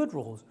rules. They were good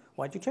rules.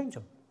 Why'd you change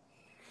them?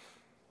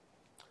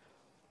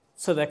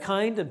 So they're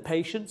kind and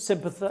patient,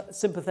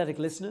 sympathetic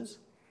listeners.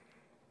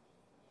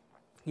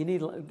 You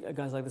need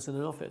guys like this in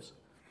an office.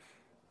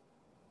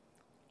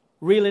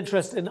 Real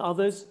interest in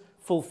others,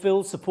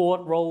 fulfill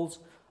support roles,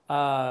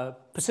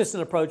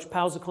 persistent approach,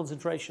 powers of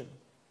concentration.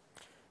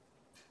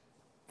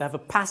 They have a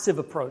passive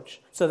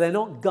approach, so they're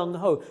not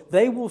gung-ho.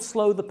 They will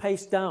slow the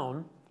pace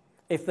down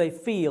if they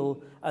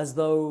feel as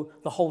though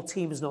the whole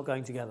team is not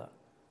going together.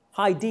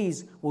 High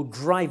Ds will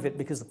drive it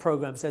because the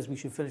program says we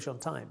should finish on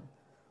time.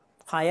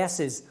 High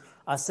S's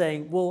are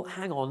saying, well,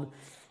 hang on,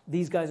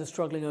 these guys are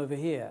struggling over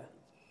here.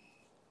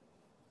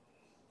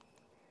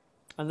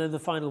 And then the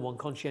final one,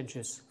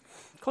 conscientious.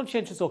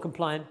 Conscientious or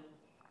compliant,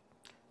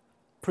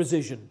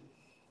 precision,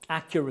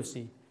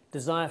 accuracy,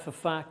 desire for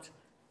fact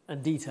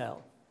and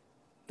detail.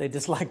 They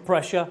dislike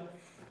pressure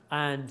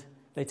and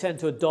they tend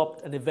to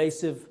adopt an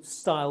evasive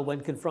style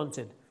when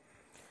confronted.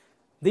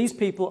 These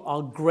people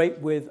are great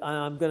with,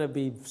 I'm going to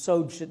be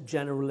so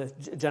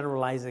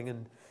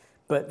generalizing,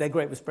 but they're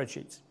great with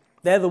spreadsheets.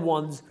 They're the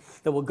ones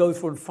that will go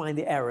through and find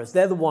the errors.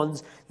 They're the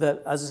ones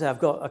that, as I say, I've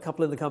got a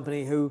couple in the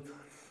company who,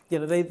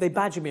 they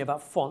badger me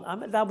about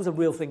font. That was a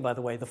real thing, by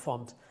the way, the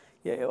font.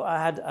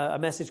 I had a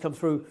message come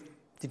through,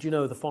 did you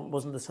know the font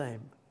wasn't the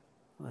same?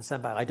 And I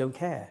sent back, I don't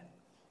care.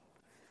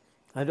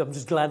 I'm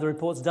just glad the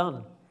report's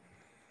done.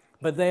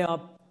 But they are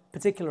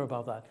particular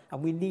about that.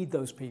 And we need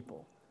those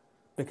people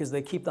because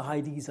they keep the high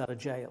Ds out of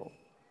jail.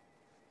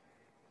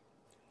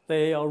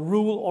 They are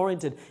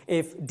rule-oriented.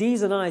 If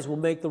Ds and Is will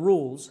make the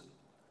rules,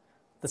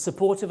 the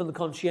supportive and the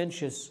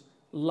conscientious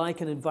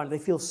like an environment.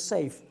 They feel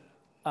safe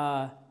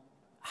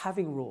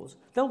having rules.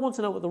 They'll want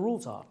to know what the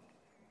rules are.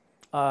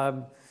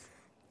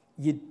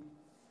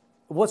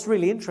 What's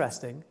really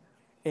interesting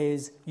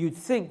is you'd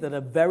think that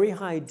a very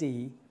high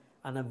D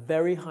and a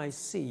very high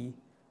C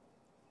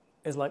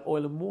is like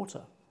oil and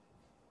water.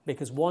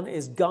 Because one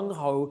is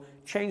gung-ho,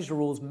 change the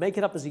rules, make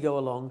it up as you go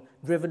along,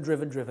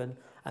 driven.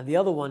 And the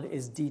other one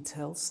is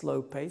detailed,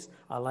 slow pace.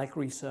 I like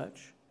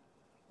research.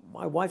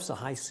 My wife's a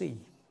high C.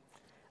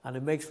 And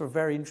it makes for a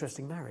very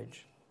interesting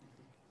marriage.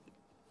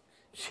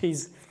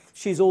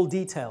 She's all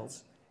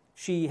details.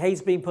 She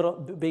hates being put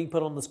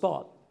on the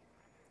spot.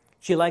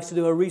 She likes to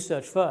do her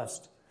research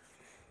first.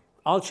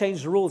 I'll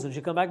change the rules and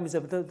she'll come back and say,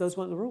 but those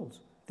weren't the rules.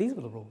 These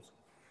were the rules.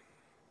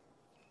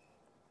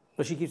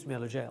 But she keeps me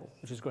out of jail,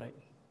 which is great.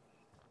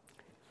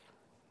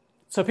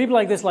 So people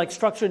like this like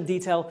structure and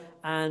detail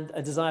and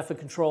a desire for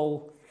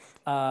control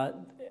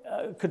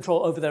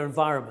over their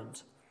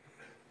environment.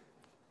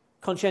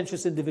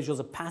 Conscientious individuals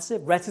are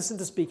passive, reticent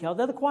to speak out.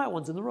 They're the quiet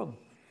ones in the room.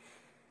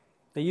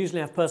 They usually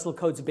have personal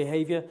codes of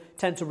behavior,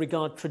 tend to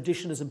regard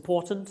tradition as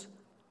important,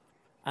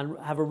 and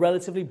have a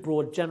relatively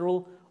broad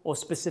general or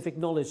specific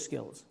knowledge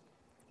skills.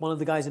 One of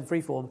the guys in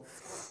Freeform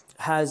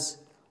has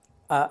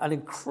an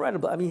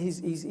incredible,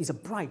 he's a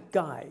bright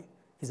guy.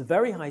 He's a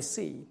very high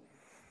C,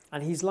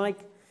 and he's like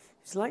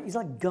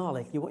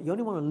garlic. You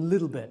only want a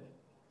little bit.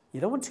 You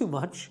don't want too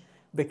much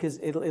because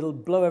it'll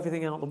blow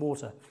everything out of the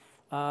water.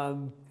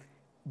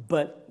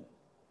 But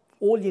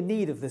all you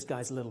need of this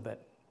guy is a little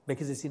bit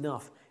because it's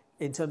enough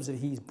in terms of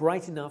he's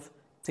bright enough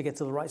to get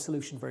to the right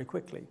solution very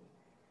quickly.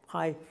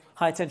 High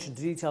attention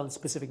to detail and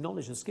specific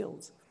knowledge and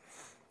skills.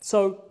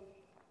 So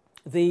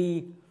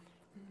the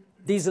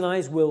D's and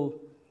I's will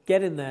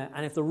get in there,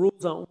 and if the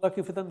rules aren't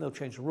working for them, they'll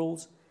change the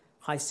rules.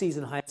 High C's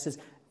and high S's.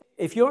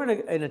 If you're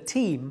in a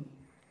team,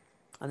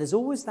 and there's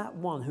always that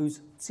one who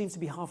seems to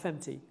be half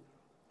empty.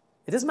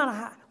 It doesn't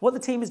matter what the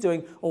team is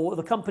doing or what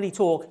the company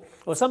talk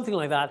or something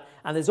like that,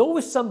 and there's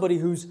always somebody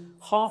who's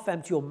half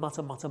empty or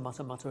mutter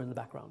in the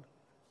background.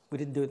 We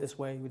didn't do it this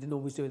way. We didn't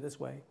always do it this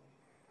way.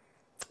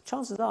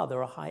 Chances are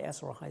they're a high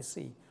S or a high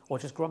C, or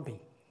just grumpy.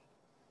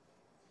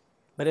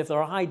 But if they're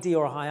a high D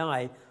or a high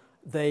I,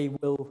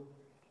 they'll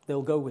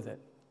go with it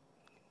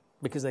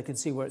because they can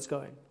see where it's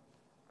going.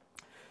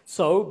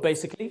 So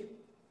basically,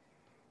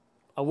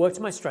 I work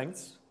to my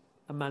strengths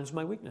and manage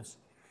my weakness.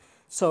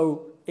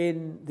 So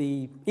in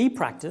the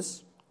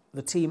e-practice,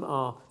 the team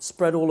are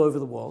spread all over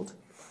the world,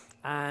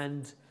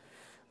 and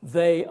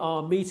they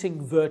are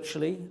meeting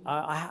virtually.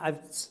 I've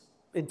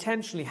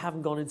intentionally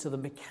haven't gone into the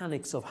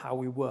mechanics of how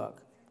we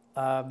work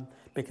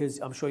because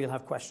I'm sure you'll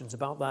have questions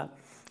about that,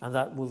 and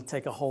that will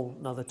take a whole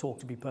another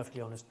talk, to be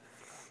perfectly honest.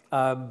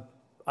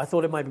 I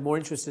thought it might be more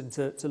interesting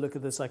to look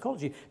at the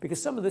psychology,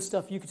 because some of this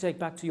stuff you could take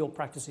back to your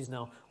practices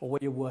now, or where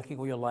you're working,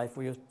 or your life,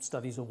 or your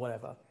studies, or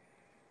whatever.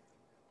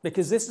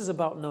 Because this is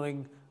about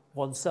knowing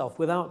oneself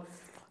without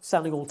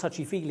sounding all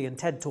touchy-feely and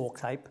TED Talk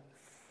type.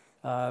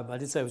 I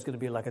did say it was going to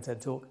be like a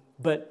TED Talk,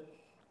 but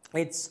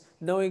it's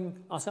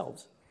knowing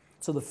ourselves.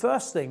 So the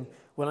first thing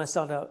when I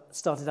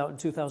started out in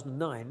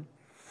 2009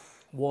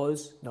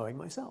 was knowing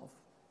myself.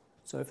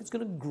 So if it's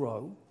going to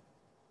grow,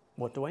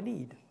 what do I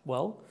need?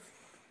 Well,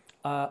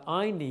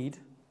 I need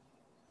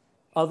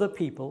other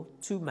people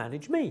to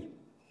manage me.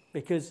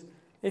 Because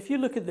if you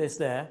look at this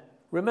there,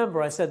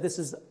 remember I said this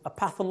is a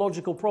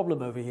pathological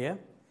problem over here,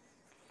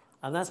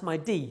 and that's my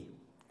D.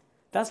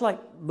 That's like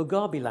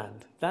Mugabe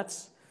land.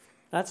 That's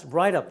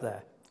right up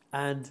there.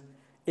 And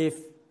if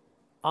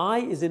I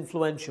is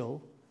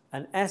influential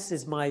and S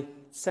is my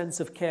sense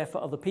of care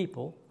for other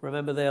people,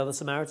 remember they are the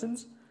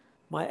Samaritans,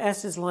 my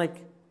S is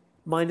like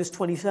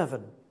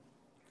 -27.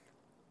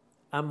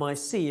 And my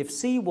C, if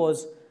C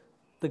was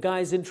the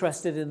guy's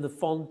interested in the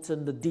font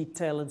and the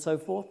detail and so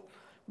forth,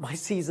 my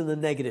C's in the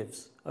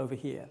negatives over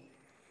here.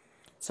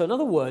 So in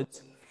other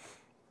words,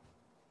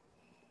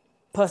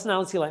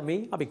 personality like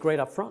me, I'd be great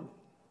up front.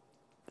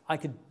 I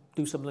could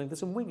do something like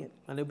this and wing it,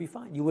 and it'll be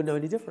fine. You wouldn't know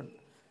any different.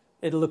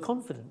 It'll look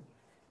confident.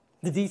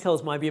 The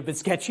details might be a bit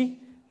sketchy,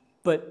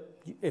 but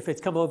if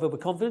it's come over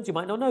with confidence, you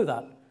might not know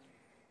that.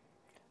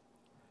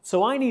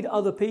 So I need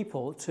other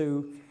people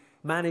to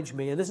manage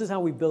me, and this is how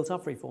we built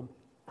up Freeform.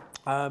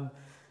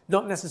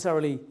 Not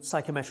necessarily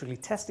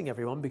psychometrically testing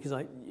everyone, because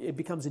it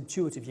becomes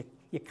intuitive.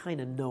 You kind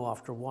of know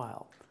after a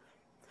while.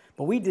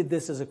 But we did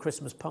this as a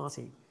Christmas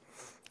party,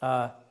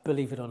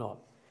 believe it or not.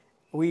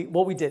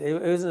 What we did,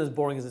 it wasn't as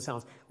boring as it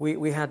sounds.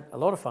 We had a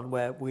lot of fun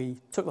where we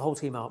took the whole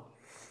team out,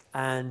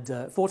 and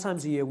 4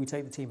 times a year we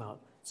take the team out.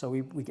 So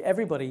we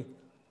everybody,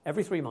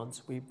 every 3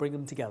 months, we bring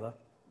them together,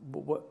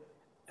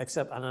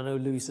 except, and I know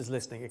Luis is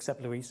listening,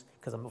 except Luis,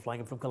 because I'm not flying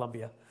him from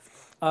Colombia.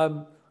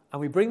 And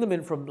we bring them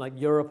in from like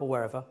Europe or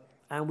wherever,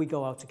 and we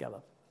go out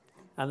together.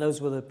 And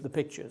those were the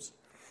pictures,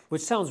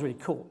 which sounds really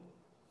cool.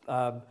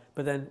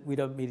 But then we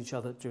don't meet each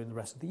other during the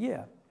rest of the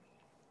year.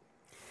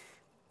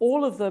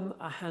 All of them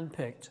are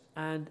handpicked,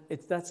 and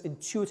that's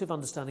intuitive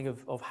understanding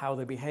of how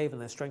they behave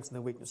and their strengths and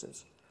their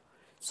weaknesses.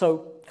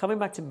 So coming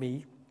back to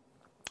me,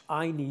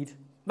 I need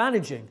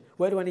managing.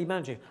 Where do I need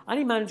managing? I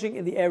need managing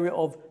in the area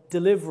of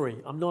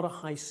delivery. I'm not a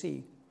high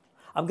C.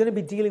 I'm going to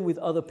be dealing with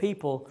other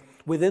people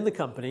within the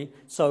company.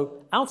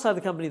 So outside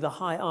the company, the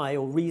high I,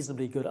 or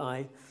reasonably good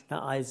I,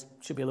 that I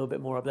should be a little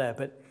bit more up there,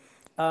 but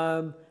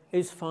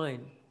is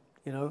fine.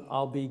 You know,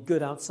 I'll be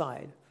good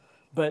outside.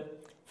 But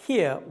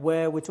here,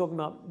 where we're talking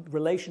about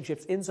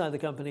relationships inside the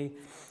company,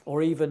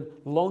 or even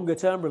longer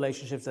term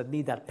relationships that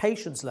need that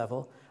patience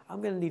level,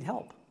 I'm going to need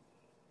help.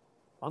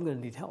 I'm going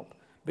to need help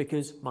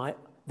because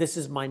this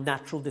is my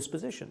natural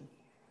disposition.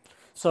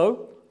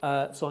 So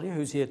Sonia,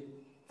 who's here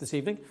this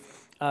evening,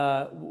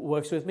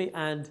 works with me,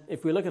 and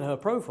if we look at her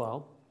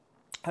profile,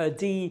 her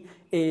D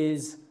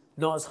is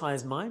not as high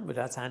as mine, but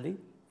that's handy.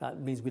 That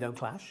means we don't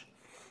clash.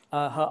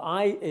 Her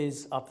I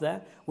is up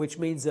there, which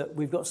means that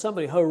we've got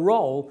somebody, her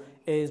role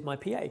is my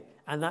PA.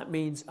 And that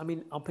means,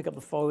 I'll pick up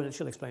the phone, and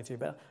she'll explain to you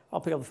better.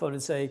 I'll pick up the phone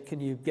and say, can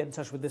you get in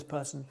touch with this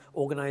person,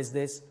 organize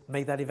this,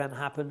 make that event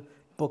happen,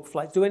 book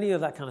flights, do any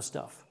of that kind of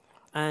stuff.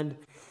 And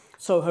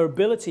so her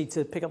ability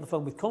to pick up the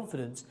phone with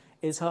confidence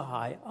is her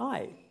high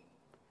I.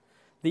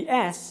 The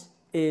S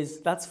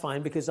is, that's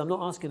fine, because I'm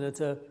not asking her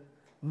to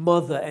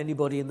mother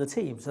anybody in the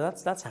team, so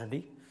that's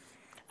handy.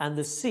 And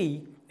the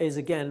C is,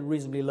 again,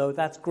 reasonably low.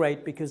 That's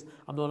great because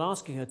I'm not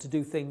asking her to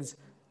do things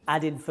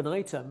ad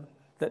infinitum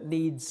that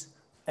needs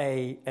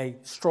a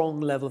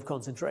strong level of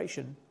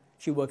concentration.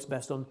 She works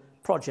best on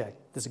project.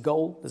 There's a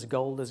goal, there's a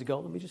goal, there's a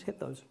goal, and we just hit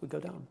those. We go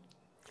down.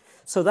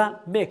 So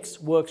that mix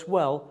works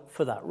well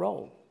for that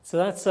role. So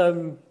that's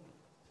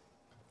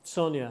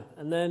Sonia.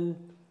 And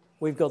then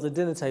we've got the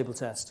dinner table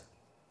test.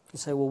 You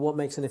say, well, what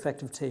makes an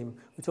effective team?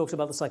 We talked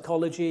about the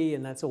psychology,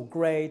 and that's all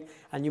great.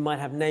 And you might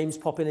have names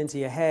popping into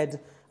your head.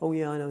 Oh,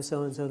 yeah, I know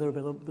so-and-so. They're a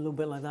little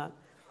bit like that.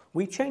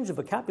 We changed the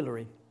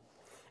vocabulary.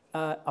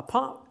 The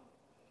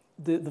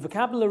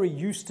vocabulary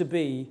used to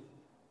be,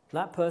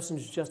 that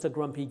person's just a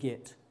grumpy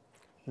git.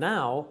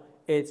 Now,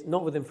 it's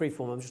not within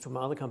Freeform. I'm just talking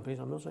about other companies.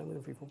 I'm not saying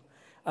within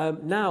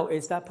Freeform. Now,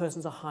 it's that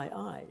person's a high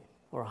I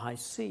or a high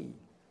C,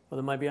 or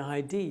there might be a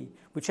high D.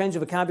 We changed the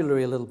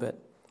vocabulary a little bit.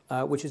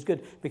 Which is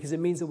good because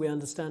it means that we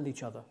understand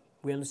each other.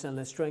 We understand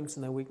their strengths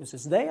and their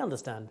weaknesses. They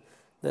understand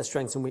their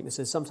strengths and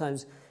weaknesses.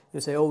 Sometimes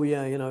you say, oh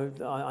yeah, you know,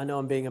 I know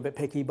I'm being a bit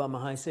picky, but I'm a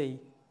high C.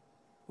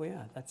 Well,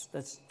 yeah,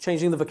 that's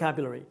changing the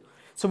vocabulary.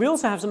 So we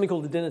also have something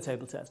called the dinner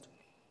table test.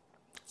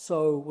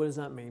 So what does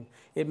that mean?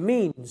 It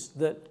means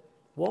that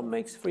what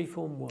makes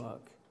Freeform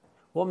work,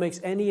 what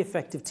makes any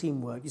effective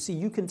team work, you see,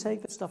 you can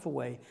take that stuff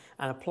away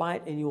and apply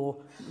it in your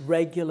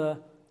regular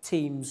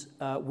teams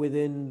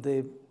within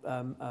the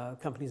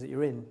companies that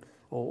you're in,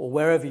 or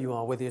wherever you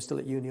are, whether you're still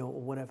at uni or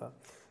whatever.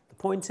 The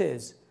point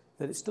is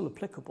that it's still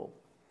applicable.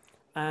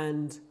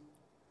 And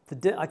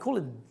I call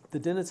it the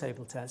dinner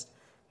table test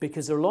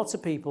because there are lots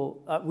of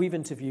people, we've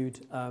interviewed,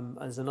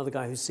 as another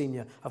guy who's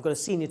senior, I've got a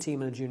senior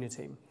team and a junior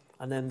team,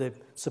 and then the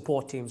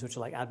support teams, which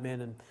are like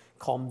admin and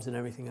comms and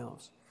everything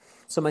else.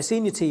 So my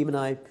senior team and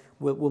I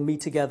will meet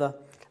together,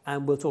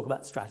 and we'll talk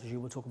about strategy,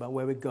 we'll talk about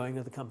where we're going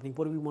as a company,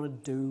 what do we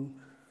want to do?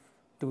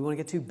 Do we want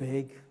to get too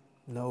big?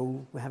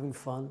 No, we're having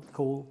fun,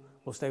 cool,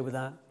 we'll stay with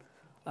that.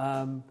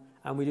 And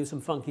we do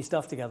some funky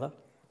stuff together.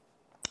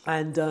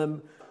 And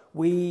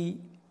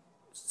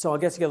so I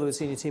get together with the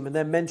senior team, and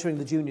they're mentoring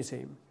the junior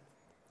team.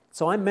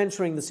 So I'm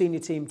mentoring the senior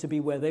team to be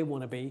where they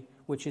want to be,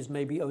 which is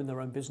maybe own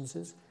their own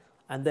businesses.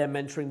 And they're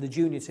mentoring the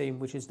junior team,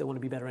 which is they want to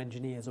be better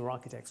engineers or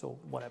architects or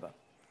whatever.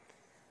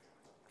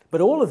 But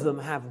all of them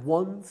have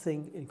one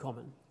thing in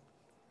common.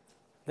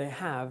 They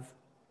have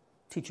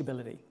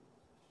teachability.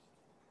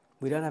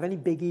 We don't have any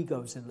big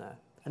egos in there.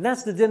 And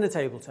that's the dinner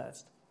table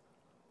test.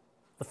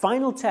 The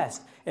final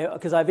test,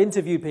 because I've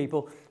interviewed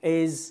people,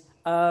 is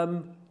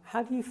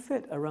how do you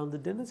fit around the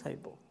dinner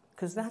table?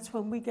 Because that's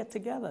when we get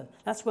together.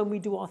 That's when we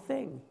do our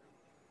thing.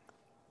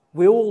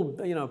 We're all,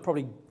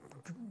 probably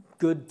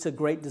good to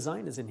great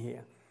designers in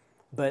here.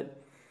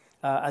 But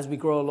as we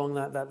grow along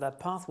that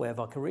pathway of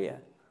our career.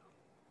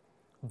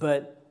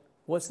 But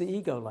what's the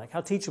ego like?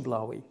 How teachable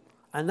are we?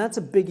 And that's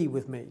a biggie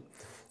with me.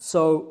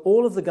 So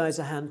all of the guys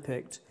are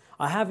handpicked.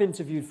 I have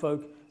interviewed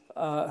folk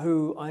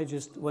who I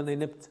just, when they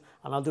nipped,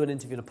 and I'll do an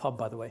interview in a pub,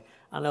 by the way,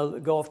 and I'll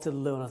go off to the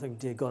loo and I think,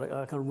 dear God,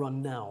 I can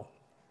run now.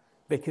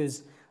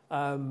 Because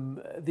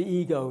the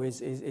ego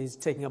is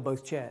taking up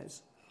both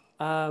chairs.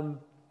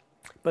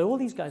 But all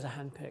these guys are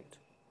handpicked.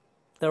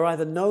 They're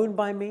either known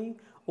by me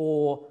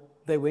or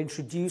they were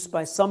introduced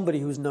by somebody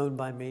who's known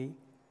by me,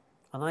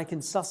 and I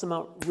can suss them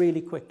out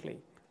really quickly.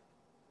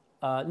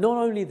 Not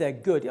only they're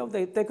good,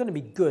 they're going to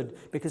be good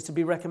because to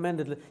be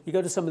recommended, you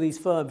go to some of these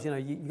firms,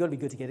 you've got to be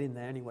good to get in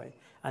there anyway,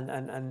 and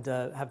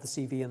have the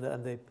CV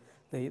and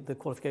the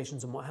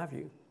qualifications and what have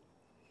you.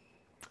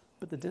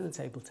 But the dinner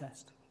table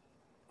test,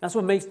 that's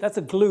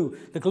a glue.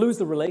 The glue is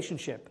the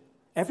relationship.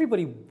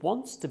 Everybody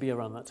wants to be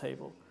around that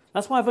table.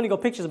 That's why I've only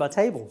got pictures of our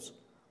tables,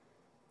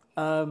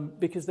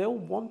 because they all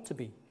want to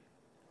be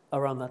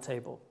around that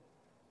table.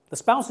 The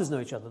spouses know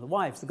each other, the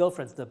wives, the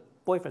girlfriends, the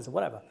boyfriends, or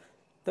whatever.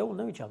 They all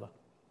know each other.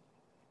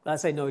 I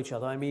say know each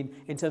other, I mean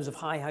in terms of,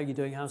 hi, how you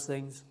doing, how's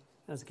things,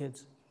 how's the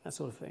kids, that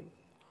sort of thing.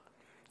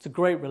 It's a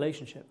great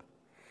relationship.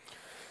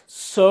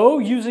 So,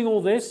 using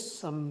all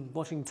this, I'm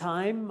watching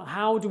time,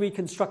 how do we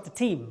construct a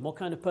team? What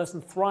kind of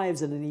person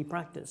thrives in an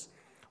e-practice?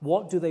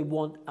 What do they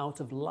want out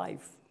of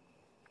life?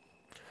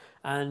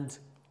 And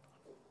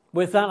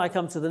with that, I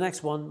come to the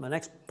next one, my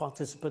next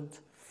participant,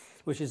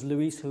 which is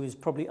Luis, who is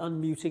probably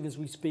unmuting as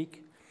we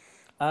speak.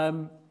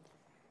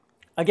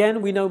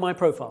 Again, we know my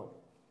profile.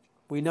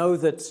 We know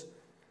that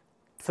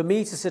for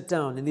me to sit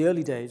down in the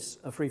early days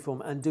of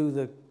Freeform and do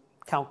the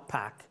calc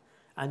pack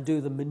and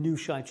do the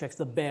minutiae checks,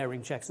 the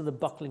bearing checks and the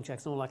buckling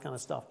checks and all that kind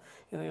of stuff,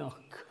 oh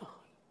God,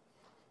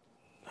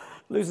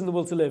 losing the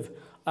will to live.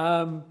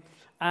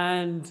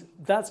 And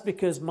that's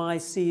because my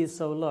C is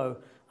so low.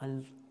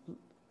 And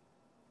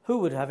who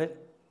would have it?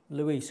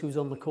 Luis, who's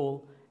on the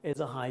call,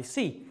 is a high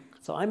C.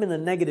 So I'm in the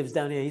negatives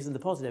down here, he's in the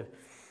positive.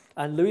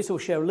 And Luis will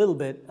share a little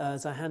bit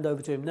as I hand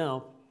over to him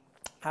now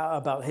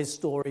about his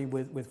story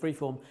with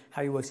Freeform,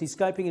 how he works. He's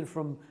Skyping in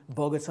from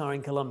Bogota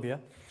in Colombia.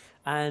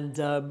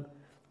 And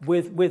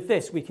with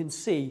this, we can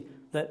see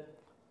that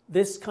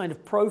this kind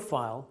of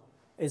profile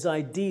is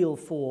ideal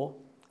for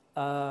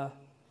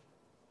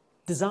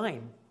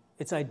design.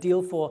 It's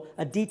ideal for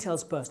a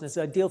details person. It's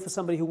ideal for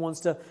somebody who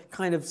wants to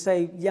kind of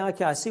say, yeah,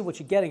 okay, I see what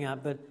you're getting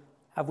at, but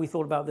have we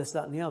thought about this,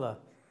 that, and the other?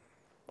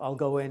 I'll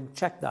go in,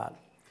 check that.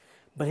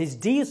 But his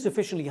D is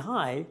sufficiently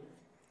high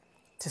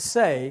to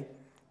say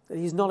that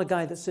he's not a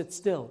guy that sits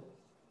still.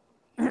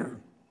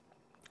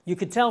 You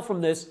could tell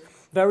from this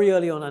very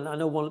early on, and I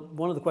know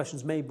one of the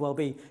questions may well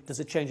be, does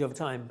it change over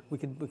time? We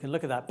can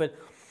look at that. But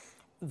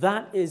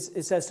that is,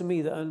 it says to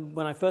me that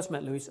when I first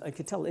met Luis, I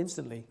could tell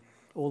instantly,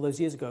 all those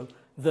years ago,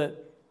 that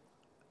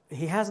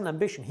he has an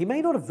ambition. He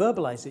may not have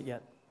verbalized it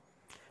yet,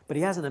 but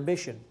he has an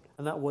ambition,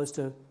 and that was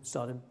to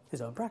start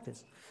his own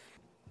practice.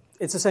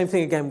 It's the same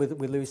thing again with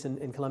Luis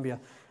in Colombia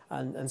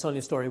and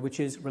Sonia's story,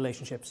 which is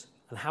relationships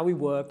and how we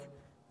work,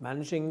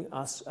 managing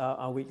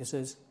our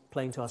weaknesses,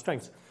 playing to our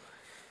strengths.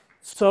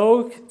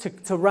 So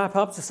to wrap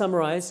up, to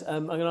summarize,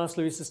 I'm going to ask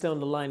Luis to stay on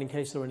the line in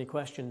case there are any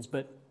questions,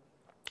 but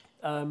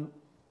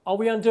are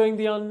we undoing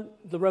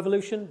the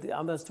revolution?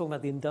 I'm talking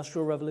about the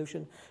industrial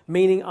revolution,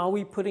 meaning are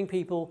we putting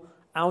people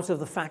out of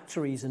the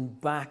factories and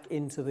back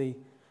into the,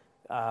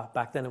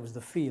 back then it was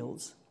the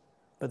fields,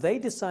 but they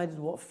decided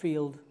what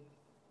field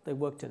they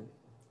worked in,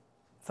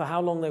 for how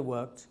long they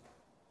worked,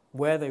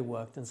 where they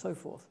worked, and so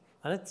forth.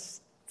 And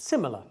it's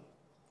similar.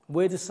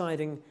 We're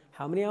deciding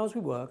how many hours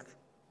we work,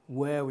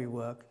 where we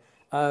work.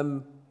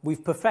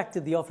 We've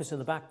perfected the office in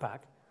the backpack.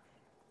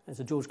 There's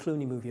a George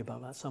Clooney movie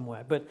about that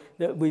somewhere. But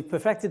we've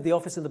perfected the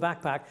office in the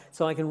backpack,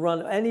 so I can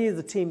run, any of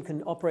the team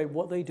can operate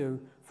what they do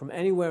from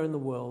anywhere in the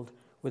world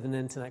with an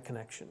internet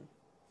connection.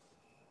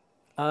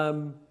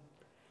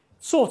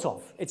 Sort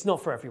of. It's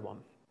not for everyone.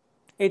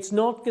 It's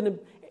not going to...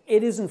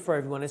 It isn't for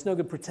everyone. It's no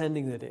good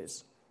pretending that it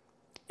is.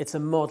 It's a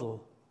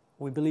model.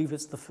 We believe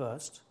it's the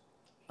first.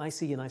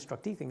 IC and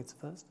FIStructE think it's the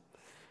first.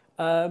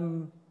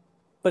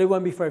 But it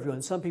won't be for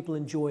everyone. Some people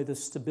enjoy the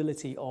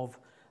stability of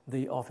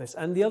the office.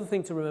 And the other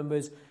thing to remember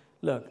is,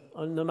 look,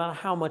 no matter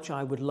how much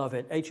I would love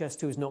it,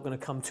 HS2 is not going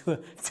to come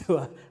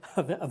to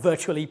a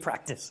virtual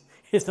e-practice.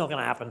 It's not going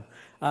to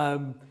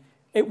happen.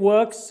 It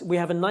works. We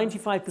have a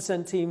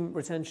 95% team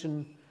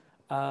retention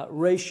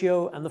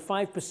ratio, and the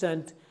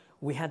 5%,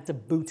 we had to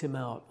boot him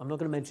out. I'm not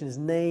going to mention his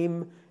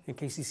name in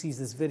case he sees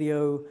this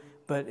video,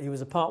 but he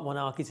was a Part 1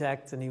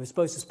 architect, and he was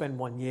supposed to spend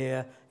 1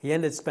 year. He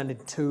ended up spending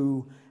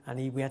 2,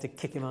 and we had to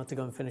kick him out to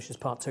go and finish his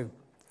Part 2.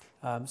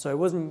 So it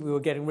wasn't we were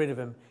getting rid of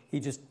him.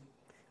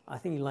 I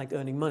think he liked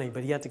earning money,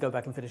 but he had to go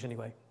back and finish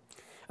anyway.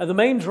 The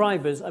main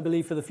drivers, I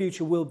believe, for the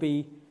future will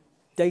be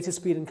data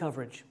speed and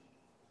coverage.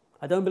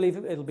 I don't believe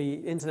it'll be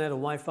internet or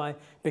Wi-Fi,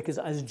 because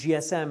as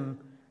GSM,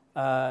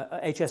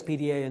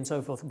 HSPDA and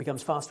so forth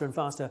becomes faster and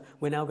faster,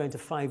 we're now going to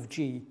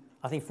 5G.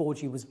 I think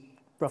 4G was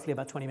roughly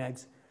about 20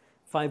 megs.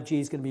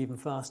 5G is going to be even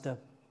faster.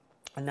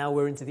 And now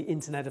we're into the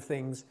Internet of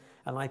Things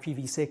and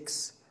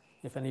IPv6,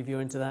 if any of you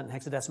are into that, and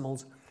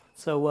hexadecimals.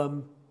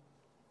 So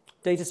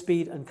data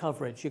speed and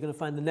coverage. You're going to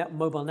find the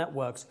mobile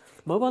networks.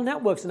 Mobile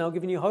networks are now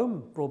giving you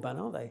home broadband,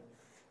 aren't they?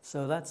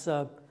 So that's,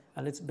 and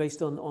it's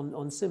based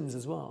on SIMs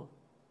as well.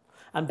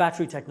 And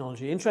battery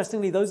technology.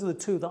 Interestingly, those are the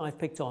two that I've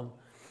picked on,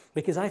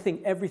 because I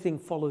think everything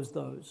follows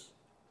those.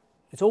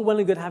 It's all well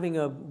and good having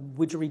a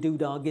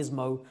widgery-doo-dah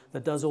gizmo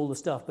that does all the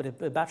stuff, but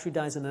if a battery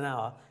dies in an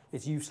hour,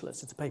 it's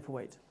useless. It's a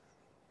paperweight.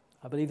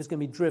 I believe it's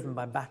going to be driven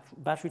by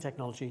battery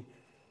technology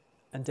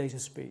and data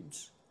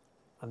speeds.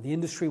 And the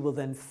industry will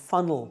then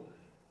funnel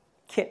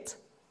kit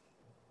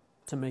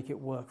to make it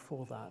work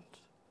for that.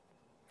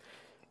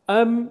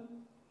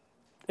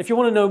 If you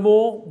want to know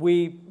more,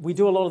 we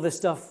do a lot of this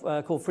stuff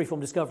called freeform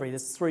discovery.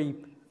 There's 3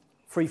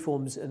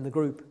 freeforms in the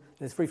group.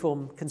 There's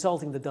freeform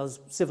consulting that does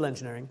civil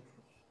engineering.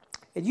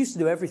 It used to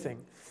do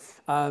everything,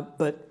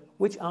 but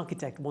which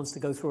architect wants to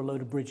go through a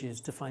load of bridges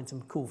to find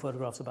some cool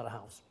photographs about a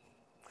house?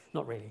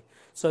 Not really.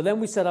 So then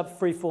we set up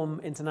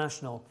Freeform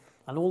International,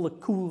 and all the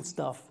cool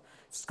stuff,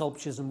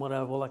 sculptures and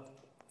whatever, all that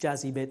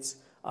jazzy bits,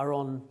 are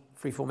on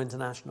Freeform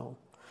International.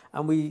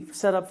 And we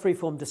set up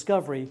Freeform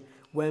Discovery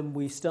when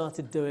we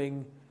started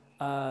doing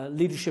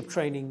leadership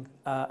training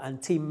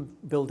and team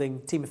building,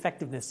 team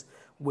effectiveness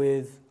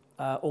with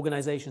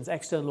organizations,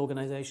 external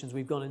organizations.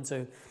 We've gone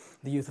into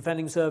the Youth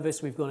Offending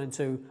Service, we've gone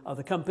into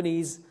other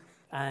companies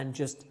and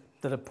just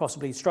that are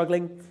possibly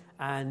struggling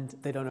and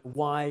they don't know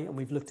why, and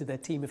we've looked at their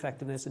team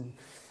effectiveness and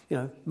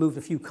moved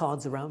a few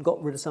cards around,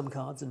 got rid of some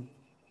cards, and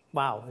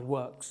wow, it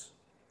works.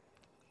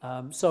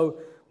 So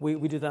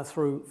we do that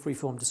through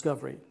Freeform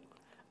Discovery.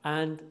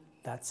 And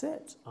that's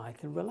it. I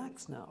can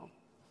relax now.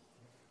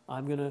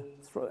 I'm going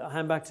to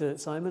hand back to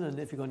Simon, and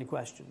if you've got any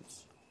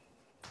questions.